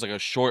sure if it was like a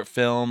short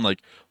film,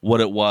 like what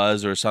it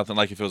was, or something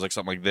like if it was like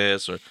something like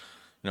this, or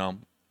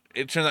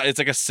it turns out it's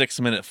like a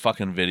 6-minute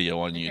fucking video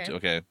on YouTube.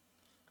 Okay,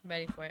 I'm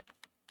ready for it.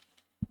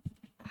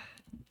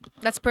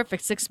 That's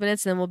perfect. 6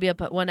 minutes, and then we'll be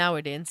up at 1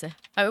 hour, Dance.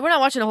 I mean, we're not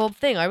watching the whole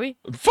thing, are we?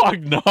 Fuck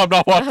no, I'm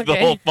not watching the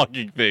Okay. whole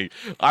fucking thing.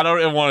 I don't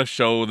even want to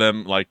show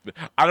them like.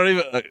 I don't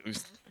even.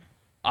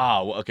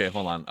 Okay,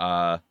 hold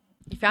on.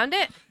 You found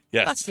it?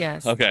 Yes. Fuck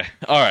yes. Okay.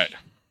 All right.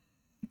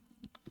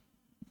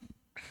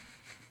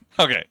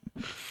 Okay.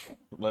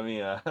 Let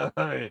me. Are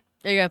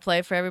you gonna play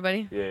it for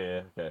everybody?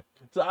 Yeah. Okay.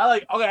 So I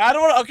like. Okay. I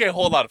don't want. Okay.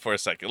 Hold on for a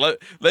second. Let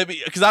me.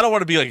 Because I don't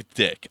want to be like a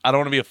dick. I don't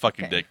want to be a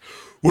fucking Okay. dick.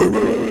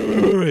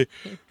 Wait.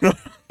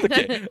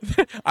 Okay.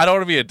 I don't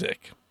want to be a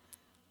dick.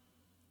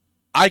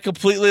 I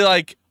completely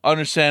like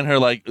understand her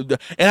like,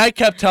 and I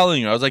kept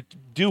telling her, I was like,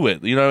 do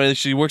it. You know what I mean?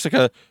 She works like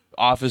a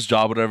office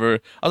job, whatever.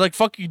 I was like,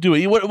 fuck you, do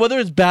it. Whether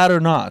it's bad or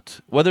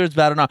not.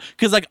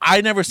 Because like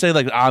I never say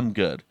like I'm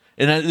good.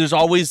 And there's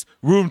always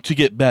room to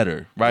get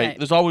better, right?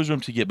 There's always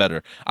room to get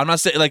better. I'm not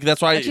saying like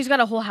that's why. And she's got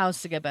a whole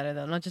house to get better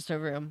though, not just her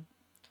room.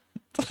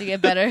 To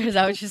get better, is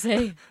that what you're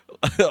saying?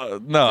 No,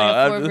 Like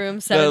a 4-room,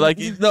 7. like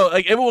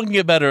everyone can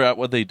get better at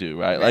what they do,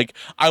 right? Like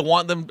I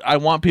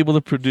want people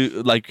to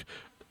produce like.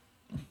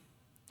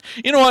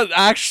 You know what?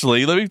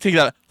 Actually, let me take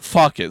that.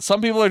 Fuck it.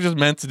 Some people are just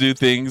meant to do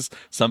things.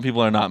 Some people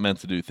are not meant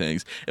to do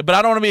things. But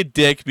I don't want to be a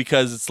dick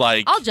because it's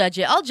like I'll judge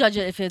it. I'll judge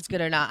it if it's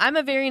good or not. I'm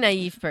a very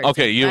naive person.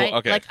 Okay, right?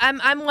 okay. Like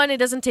I'm one. It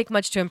doesn't take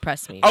much to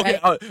impress me. Okay,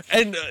 right?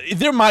 and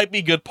there might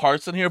be good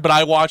parts in here, but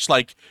I watched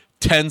like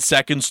 10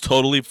 seconds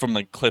totally from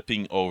like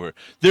clipping over.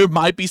 There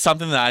might be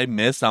something that I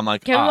missed. I'm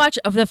like, Can we watch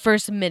of the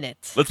first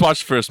minute? let's watch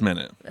the first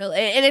minute.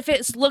 And if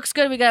it looks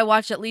good, we gotta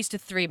watch at least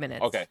 3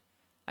 minutes. Okay.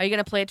 Are you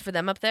gonna play it for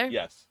them up there?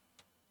 Yes.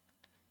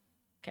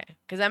 Okay.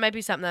 Because that might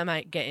be something I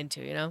might get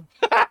into. You know.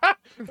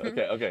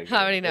 Okay. I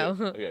already know.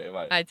 Okay,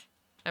 bye.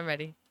 I'm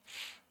ready.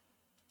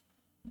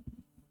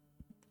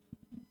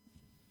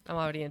 I'm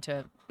already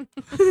into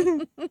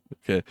it.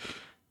 Okay.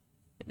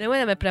 No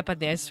way me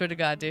prepadne, I swear to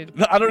God, dude.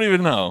 I don't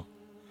even know.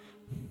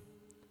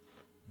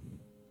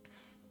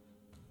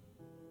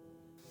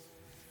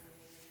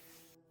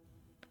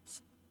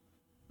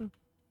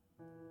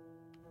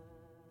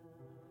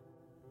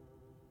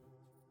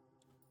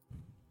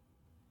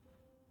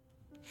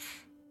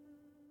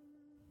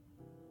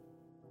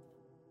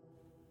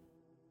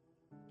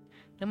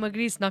 No more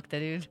grease nokta,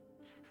 dude.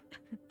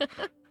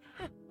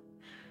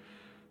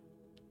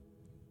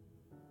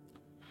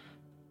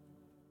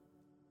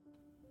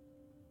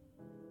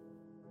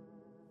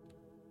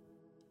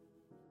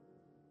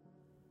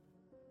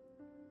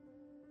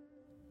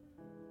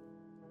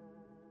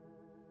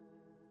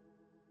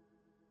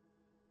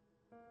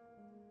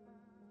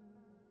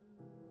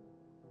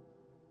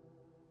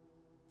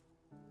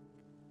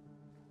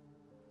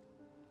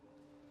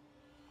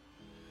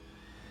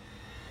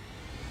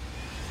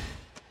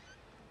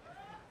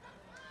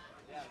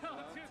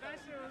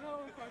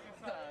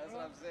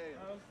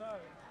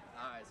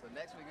 So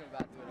next week we're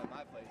about to do it at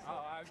my place.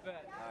 Oh, I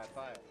bet. All right,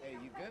 fine. Hey,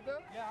 you good, bro?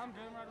 Yeah, I'm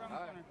good. I'm right around the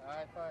corner. All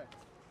right, fine.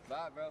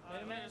 Bye, bro.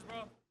 Later, man, bro.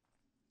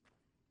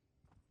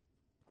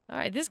 All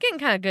right, this is getting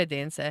kind of good,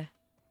 Dance. Not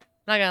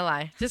gonna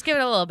lie. Just give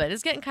it a little bit.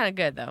 It's getting kind of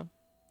good, though.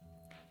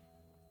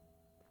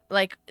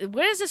 Like,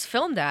 where is this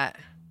filmed at?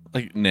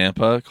 Like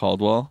Nampa,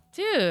 Caldwell.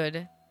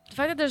 Dude, the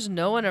fact that there's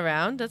no one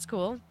around, that's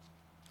cool.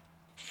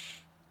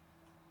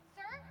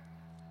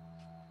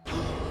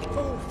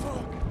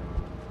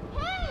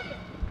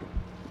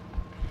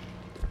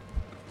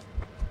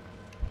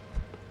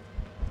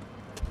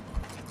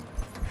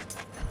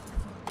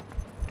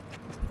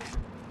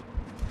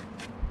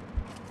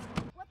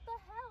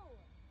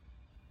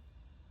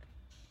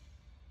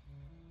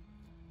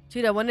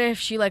 Dude, I wonder if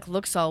she like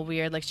looks all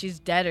weird, like she's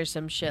dead or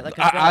some shit. Like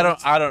I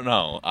don't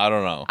know. I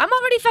don't know. I'm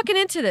already fucking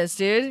into this,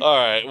 dude. All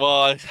right.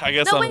 Well, I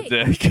guess No, I'm wait.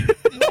 a dick.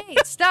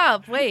 Wait,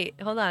 stop. Wait,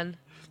 hold on.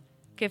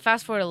 Okay,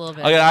 fast forward a little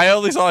bit. Okay, I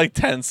only saw like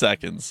 10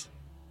 seconds.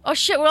 Oh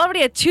shit, we're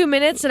already at 2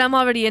 minutes and I'm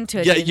already into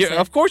it. Yeah, Dance.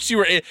 of course you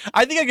were.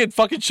 I think I could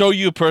fucking show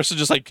you a person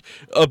just like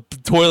a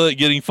toilet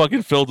getting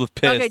fucking filled with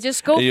piss. Okay,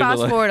 just go and you'd be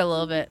fast like- forward a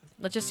little bit.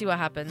 Let's just see what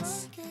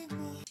happens.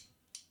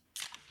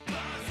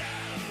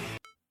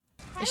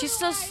 Is she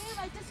still?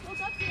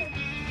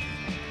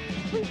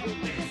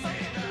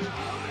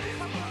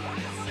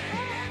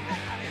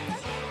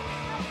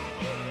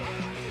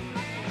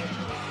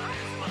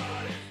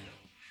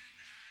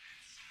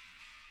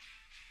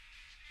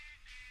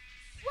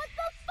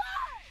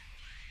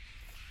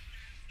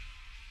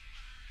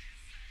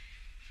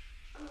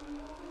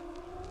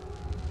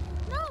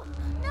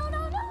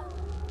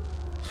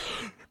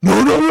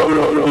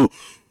 No.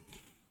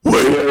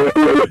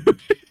 Wait.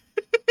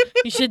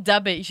 You should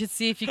dub it. You should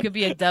see if you could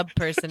be a dub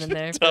person in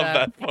there. for Dub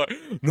that. that part.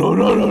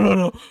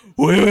 No.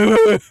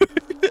 Wait.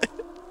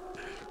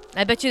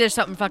 I bet you there's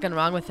something fucking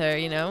wrong with her,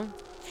 you know?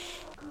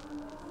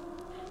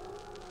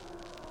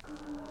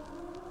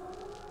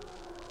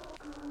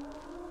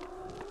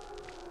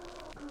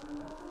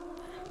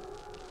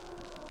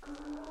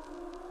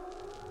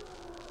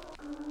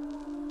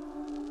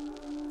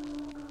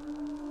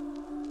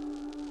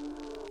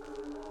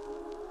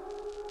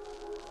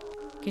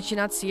 Can she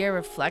not see her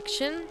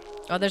reflection?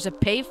 Oh, there's a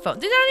payphone.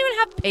 They don't even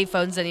have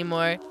payphones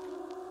anymore.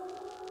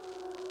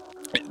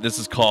 This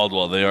is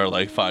Caldwell. They are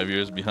like 5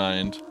 years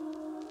behind.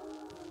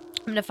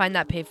 I'm gonna find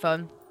that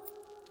payphone.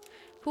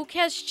 Who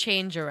has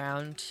change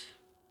around?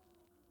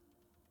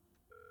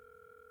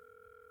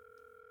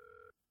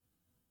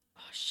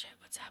 Oh shit,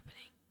 what's happening?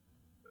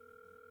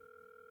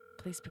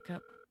 Please pick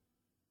up.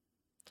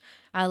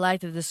 I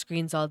like that the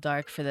screen's all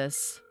dark for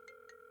this.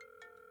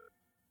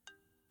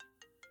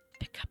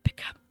 Pick up.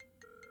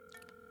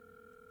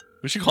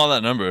 We should call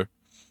that number.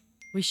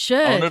 We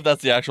should. I wonder if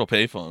that's the actual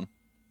payphone.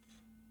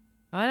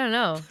 I don't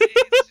know.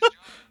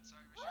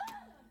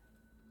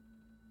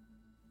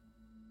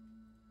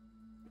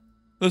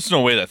 There's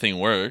no way that thing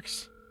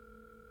works.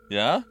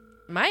 Yeah?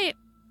 Might.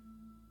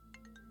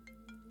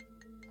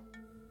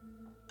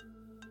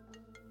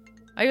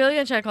 Are you really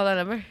gonna try to call that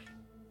number?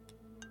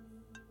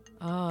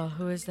 Oh,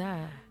 who is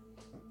that?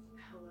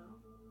 Hello?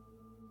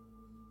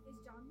 Is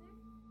John there?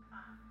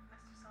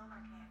 Mr.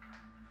 Silver can't come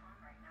to the phone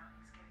right now.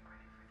 He's getting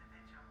ready for the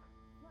vigil.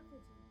 What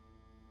vigil?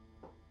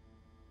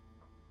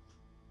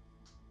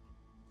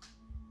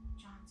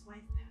 John's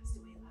wife passed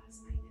away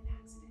last night in an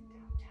accident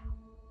downtown.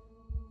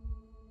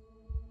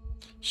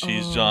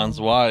 She's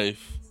John's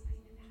wife.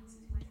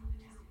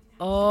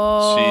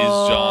 Oh,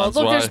 She's John's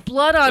look, there's wife.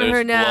 blood on There's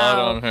her now. blood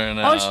on her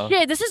now. Oh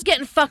shit, this is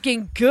getting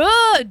fucking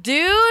good,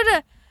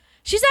 dude.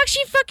 She's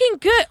actually fucking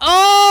good.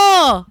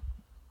 Oh,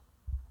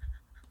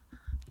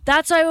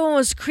 that's why everyone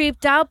was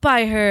creeped out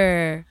by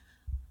her.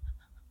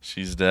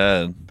 She's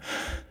dead.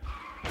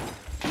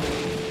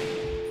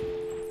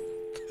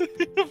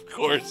 Of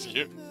course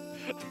you.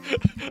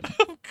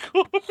 Of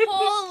course.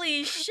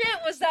 Holy shit,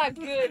 was that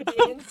good, Of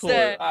course.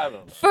 Dancer? I don't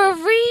know. For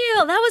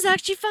real, that was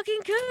actually fucking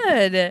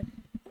good. That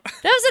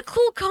was a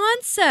cool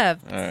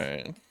concept. All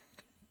right.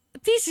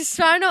 This is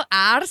no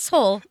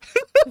arsehole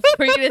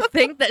for you to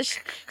think that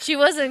she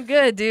wasn't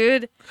good,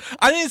 dude.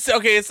 I mean,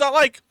 okay, it's not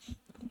like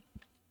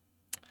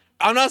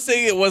I'm not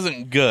saying it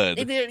wasn't good.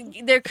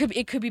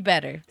 It could be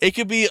better. It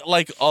could be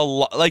like a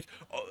lot, like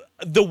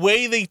the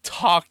way they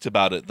talked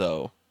about it,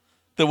 though.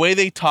 The way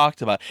they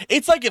talked about it.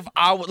 It's like if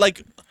I would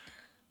like.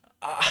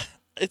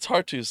 It's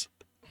hard to.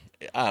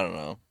 I don't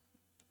know.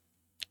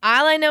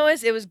 All I know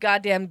is it was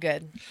goddamn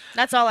good.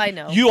 That's all I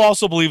know. You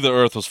also believe the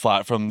Earth was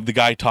flat from the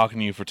guy talking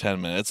to you for 10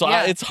 minutes, so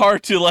Yeah. it's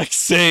hard to like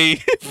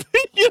say.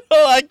 You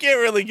know, I can't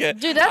really get.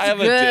 Dude, that's I am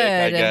a dick,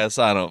 I good. guess.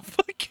 I don't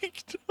fucking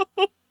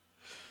know.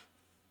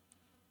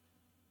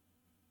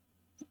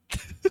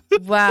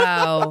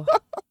 Wow.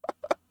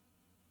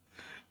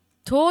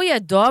 Toya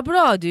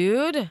dobro,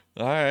 dude.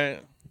 All right.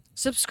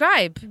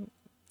 Subscribe.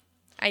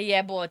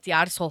 Yeah, boy, the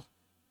arsehole.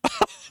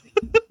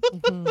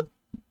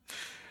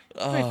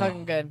 Pretty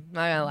fucking good.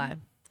 Not gonna lie.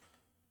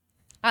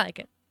 I like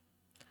it.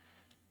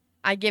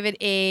 I give it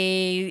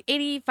a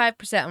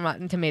 85% on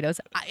Rotten Tomatoes.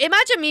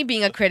 Imagine me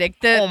being a critic.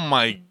 Oh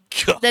my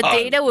God. The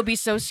data would be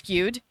so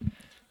skewed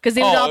because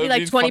they would all be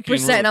like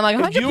 20%. And I'm like,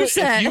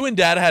 100%. If you and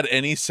Dad had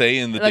any say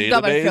in the Like,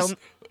 double database, film.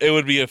 it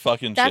would be a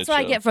fucking That's shit what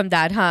I show. get from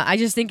Dad, huh? I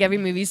just think every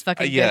movie's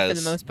fucking good for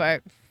Yes. the most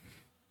part.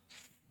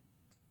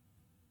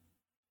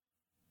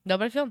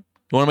 Nobody film.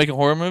 You want to make a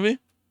horror movie?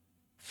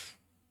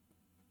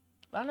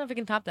 I don't know if we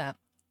can top that.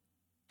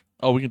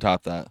 Oh, we can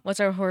top that. What's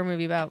our horror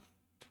movie about?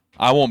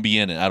 I won't be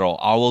in it at all.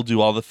 I will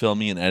do all the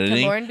filming and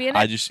editing. Lauren be in it?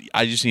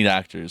 I just need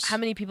actors. How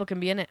many people can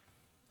be in it?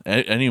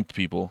 Any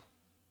people.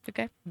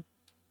 Okay.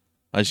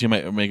 I just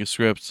need to make a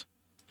script.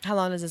 How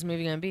long is this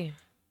movie gonna be?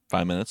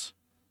 5 minutes.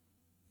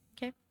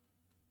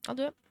 I'll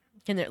do it.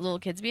 Can their little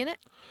kids be in it?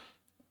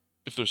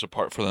 If there's a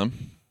part for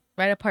them.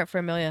 Right apart for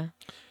Amelia.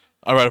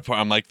 I write a part.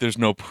 I'm like, there's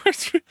no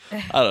parts.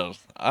 I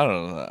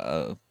don't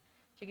know.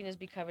 She can just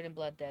be covered in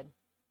blood dead.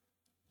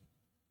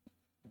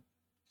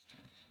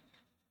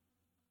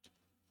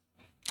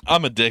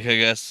 I'm a dick, I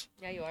guess.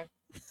 Yeah, you are.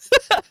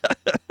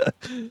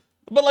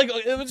 But like,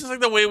 it was just like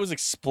the way it was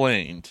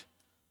explained.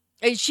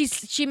 And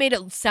she made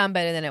it sound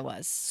better than it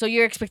was. So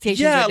your expectations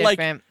Yeah, are like-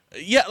 different.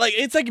 Yeah, like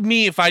it's like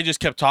me if I just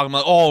kept talking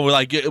like, oh,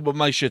 like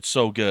my shit's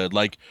so good,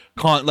 like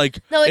No, it's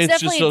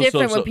just definitely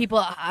different when so- people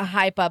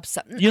hype up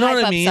something. You know hype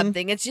what I up mean?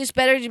 Something. It's just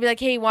better to be like,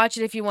 hey, watch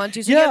it if you want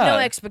to. So you have no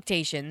Yeah.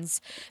 expectations.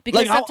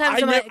 Because Like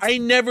sometimes I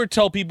never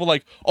tell people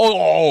like,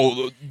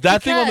 oh,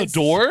 that thing on the Because-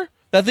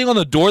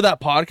 door, that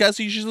podcast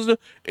you should listen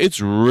to,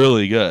 it's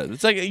really good.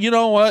 It's like, you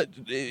know what?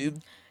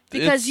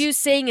 because you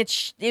saying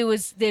it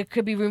was there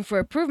could be room for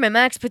improvement.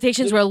 My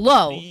expectations were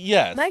low.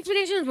 Yes. My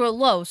expectations were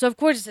low, so of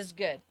course this is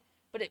good.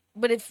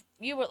 But if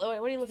you were,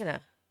 what are you looking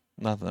at?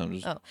 Nothing. I'm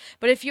just. Oh,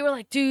 but if you were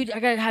like, dude, I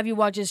gotta have you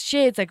watch this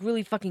shit. It's like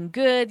really fucking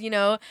good,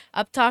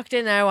 Up talked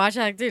and I watched it,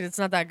 like, dude, it's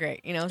not that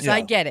great, So I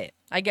Yeah. get it.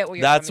 I get where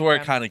you're That's coming where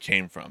from. it kind of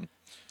came from.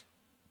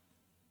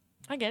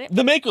 I get it.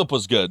 The makeup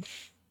was good.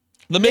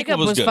 The makeup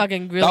was good.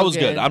 fucking really that was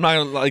good. good. I'm not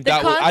gonna like The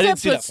that. I didn't concept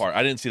see that was- part.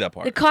 I didn't see that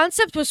part. The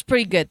concept was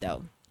pretty good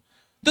though.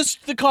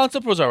 The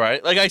concept was all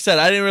right. Like I said,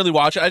 I didn't really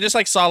watch it. I just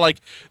like saw like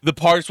the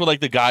parts where like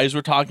the guys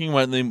were talking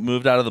when they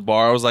moved out of the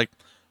bar. I was like,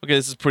 okay,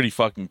 this is pretty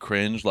fucking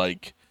cringe.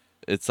 Like,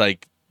 it's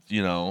like,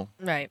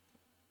 Right.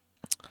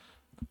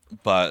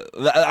 but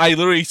I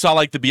literally saw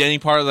like the beginning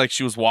part, like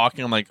she was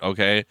walking. I'm like,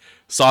 okay,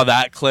 saw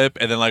that clip,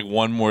 and then like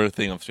one more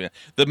thing.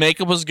 The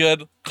makeup was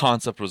good.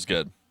 Concept was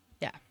good.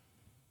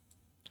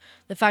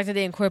 The fact that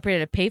they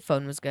incorporated a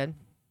payphone was good.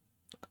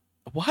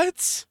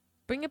 What?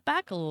 Bring it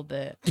back a little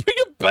bit. Bring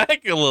it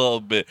back a little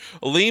bit.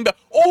 Lean back.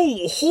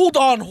 Oh, hold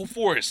on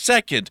for a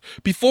second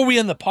before we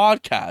end the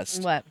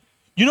podcast. What?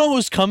 You know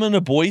who's coming to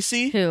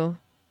Boise? Who?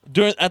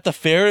 At the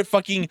fair at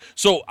fucking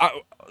so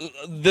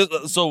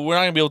we're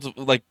not gonna be able to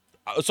like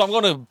so I'm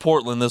going to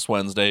Portland this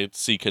Wednesday to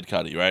see Kid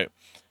Cudi, right?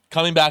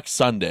 Coming back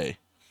Sunday.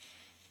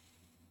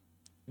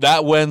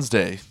 That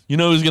Wednesday, you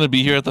know who's gonna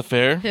be here at the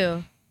fair?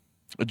 Who?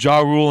 Ja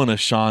Rule and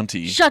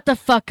Ashanti. Shut the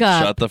fuck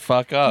up. Shut the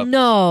fuck up.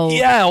 No.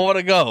 Yeah, I want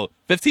to go.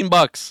 $15.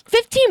 $15.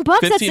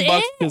 That's $15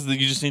 it. because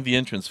you just need the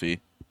entrance fee.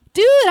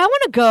 Dude, I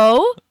want to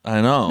go.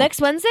 I know.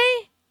 Next Wednesday?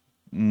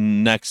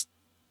 Next.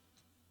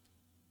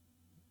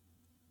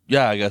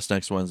 Yeah, I guess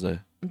next Wednesday.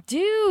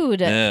 Dude.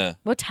 Yeah,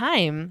 What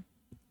time?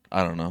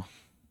 I don't know.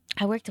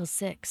 I work till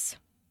 6.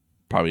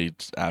 Probably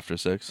after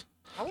 6.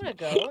 I want to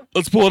go.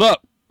 Let's pull it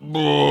up.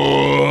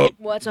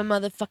 What's my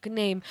motherfucking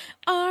name?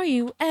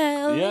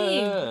 R-U-L-E.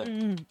 Yeah.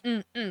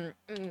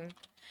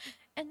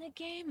 And the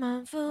game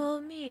on for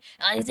me.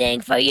 I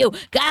sing for you.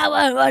 God,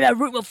 I want a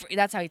room for you.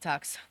 That's how he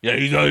talks. Yeah,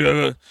 he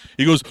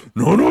goes,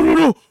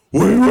 no,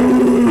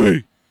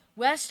 wait.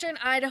 Western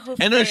Idaho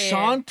And Fair.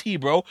 Ashanti,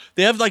 bro,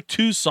 they have like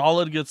 2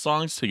 solid good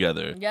songs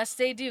together. Yes,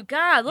 they do.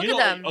 God, look You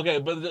at know- them. Okay,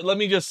 but let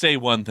me just say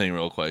one thing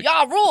real quick.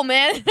 Y'all rule,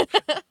 man.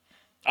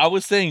 I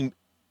was saying,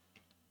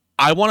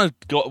 I want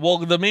to go. Well,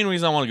 the main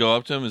reason I want to go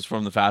up to him is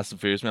from the Fast and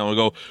Furious man. I want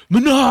to go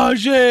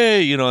Menage,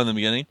 in the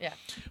beginning. Yeah.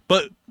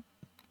 But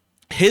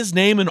his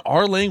name in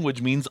our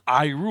language means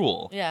I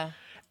rule. Yeah.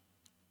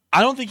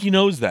 I don't think he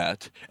knows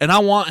that, and I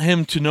want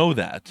him to know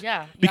that.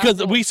 Yeah. Because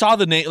y'all rule. we saw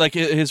the name, like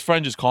his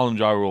friend just called him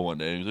Ja Rule one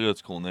day. He was like,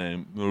 "That's a cool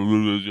name."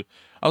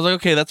 I was like,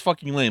 "Okay, that's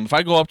fucking lame." If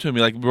I go up to him and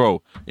be like,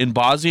 "Bro, in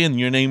Bosnian,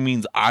 your name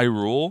means I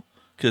rule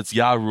because it's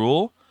Ya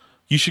Rule,"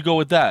 you should go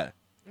with that.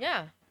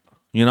 Yeah.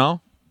 You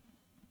know.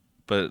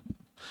 But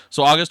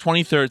so August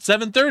 23rd,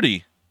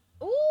 7:30.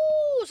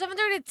 Ooh, 7:30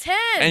 to 10.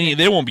 And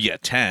they won't be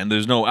at 10.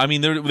 There's no. I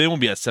mean, they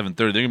won't be at 7:30.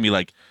 They're gonna be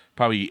like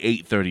probably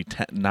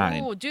 8:30,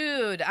 9. Ooh,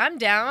 dude, I'm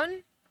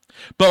down.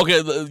 But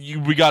okay,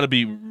 we got to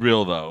be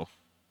real though.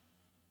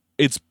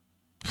 It's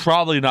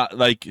probably not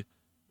like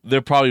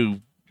they're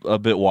probably a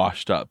bit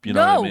washed up. You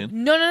know what I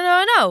mean?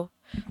 No.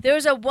 There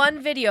was a one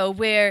video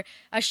where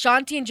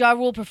Ashanti and Ja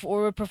Rule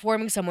were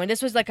performing somewhere.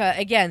 This was like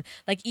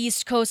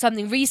East Coast,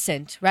 something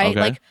recent, right? Okay.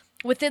 Like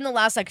within the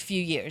last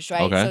few years,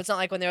 right? Okay. So it's not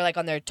like when they're like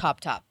on their top.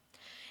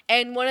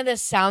 And one of the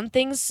sound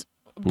things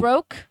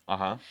broke,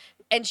 Uh-huh.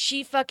 and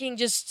she fucking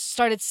just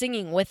started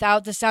singing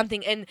without the sound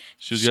thing. And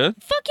She was good?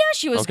 fuck yeah,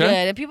 she was Okay. good.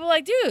 And people were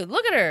like, dude,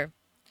 look at her.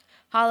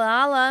 Holla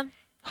holla.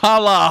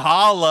 Holla,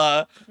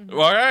 holla. All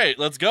right,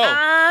 let's go.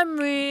 I'm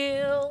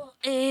real,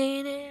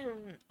 ain't it?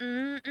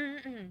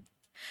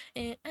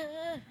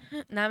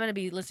 Now I'm gonna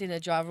be listening to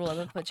Ja Rule. I'm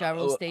gonna put Ja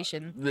Rule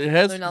Station. It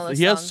has, Learn all those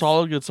he has songs.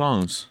 solid good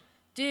songs.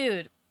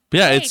 Dude. But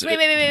yeah, Wait, it's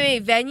wait.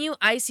 Venue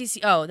ICC.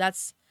 Oh,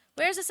 that's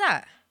where's this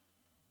at?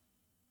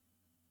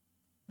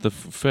 the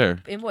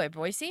fair. In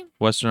Boise?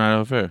 Western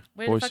Idaho Fair.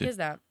 Where Boise. the fuck is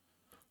that?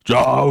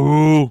 Ja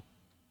Rule.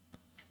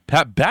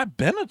 Pat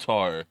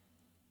Benatar.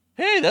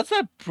 Hey, that's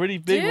a pretty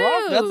big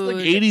rock. That's like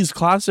Dude. 80s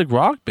classic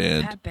rock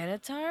band. Pat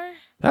Benatar?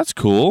 That's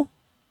cool.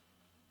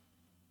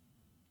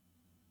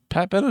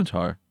 Pat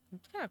Benatar.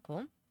 That's kind of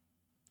cool.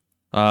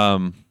 I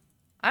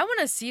want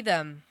to see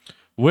them.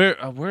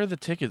 where are the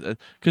tickets?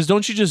 Because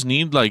don't you just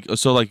need like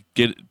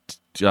get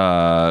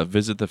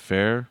visit the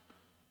fair,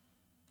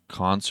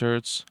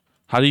 concerts?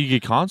 How do you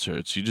get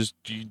concerts? You're just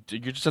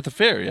at the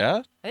fair,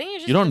 yeah. I think you're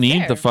just You don't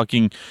need the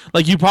fucking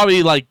like you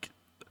probably like.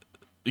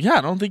 Yeah,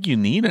 I don't think you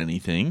need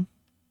anything.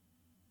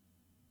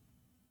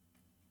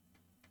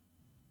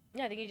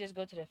 Yeah, I think you just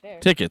go to the fair.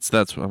 Tickets.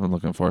 That's what I'm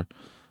looking for.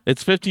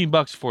 It's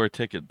 $15 for a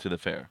ticket to the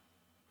fair,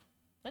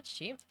 That's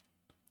cheap.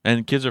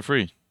 and kids are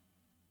free.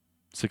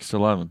 6 to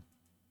 11.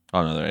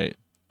 Oh no, they're 8.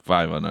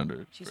 5 and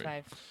under. She's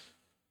Free.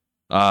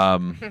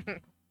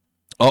 5.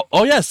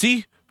 Oh yeah.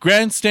 See,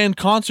 grandstand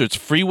concerts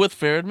free with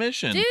fair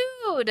admission.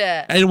 Dude.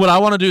 And what I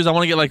want to do is I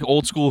want to get like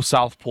old school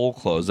South Pole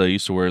clothes that I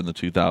used to wear in the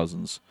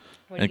 2000s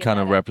and kind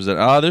of represent.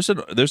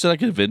 There's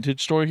like a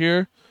vintage store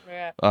here.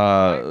 Where at?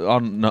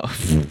 On no,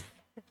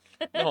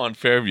 no, on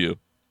Fairview.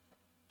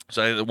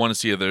 So I want to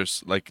see if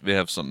there's like they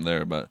have something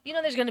there, but You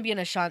know, there's gonna be an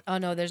Ashanti. Oh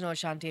no, there's no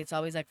Ashanti. It's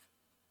always like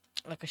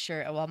a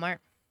shirt at Walmart.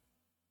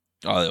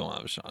 they won't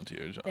have Ashanti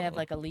or They have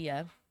like a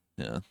Leah.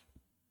 yeah,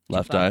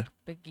 Left Eye.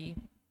 Biggie.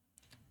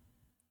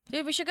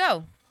 Dude, we should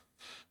go.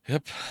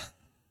 Yep.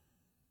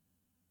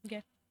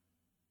 Okay.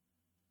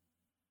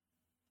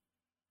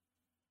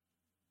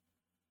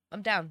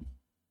 I'm down.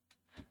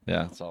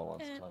 Yeah, that's all.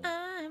 I want.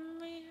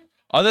 I'm real.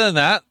 Other than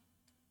that,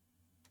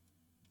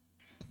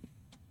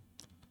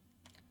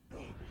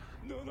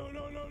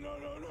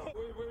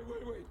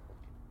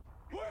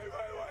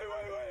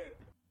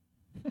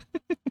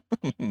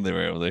 they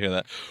were able to hear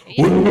that.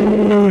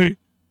 Wait.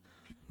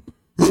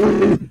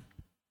 Can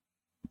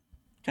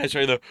I show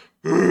you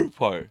the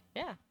part?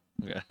 Yeah.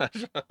 Okay.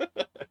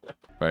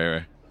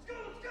 right.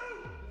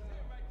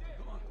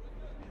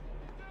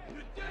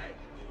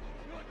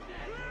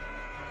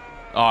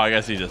 Oh, I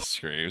guess he just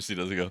screams. He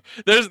doesn't go.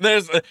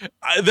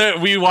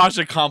 We watched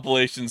a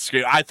compilation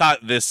scream. I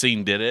thought this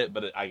scene did it,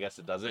 but I guess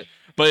it doesn't.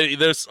 But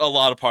there's a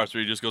lot of parts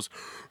where he just goes.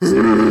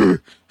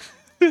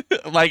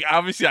 Like,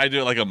 obviously, I do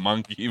it like a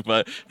monkey,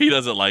 but he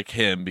doesn't like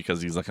him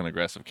because he's like an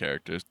aggressive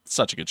character.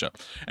 Such a good show.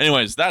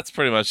 Anyways, that's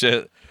pretty much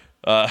it.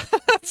 Yeah,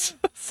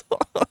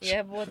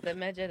 what the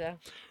magic.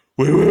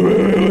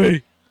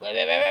 Wait.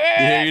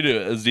 Yeah, you do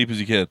it as deep as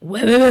you can.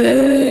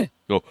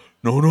 Go.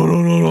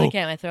 No. I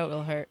can't. My throat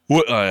will hurt.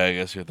 What? Oh, yeah, I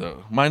guess your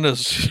throat. Mine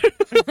does.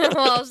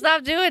 Well,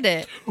 stop doing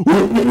it.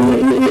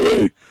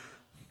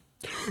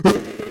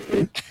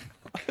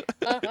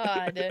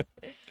 God.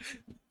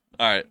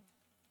 All right.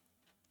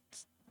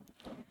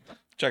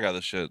 Check out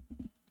this shit.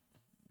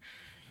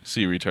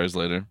 See you retards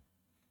later.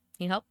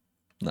 Need help?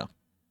 No.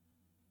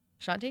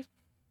 Shanti?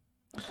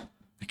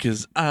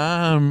 Because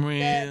I'm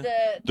real.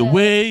 The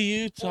way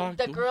you talk.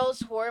 The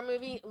girls' horror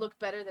movie looked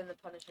better than the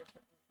Punisher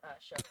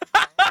show.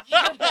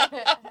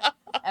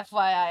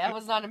 FYI, I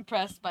was not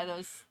impressed by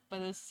those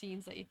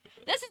scenes that you.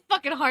 This is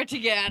fucking hard to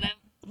get out of.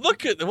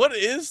 Look at what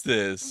is I'm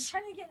this?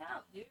 trying to get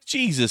out, dude.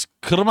 Jesus,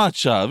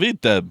 krmacha,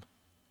 witam.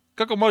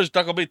 Kako možeš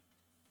tako biti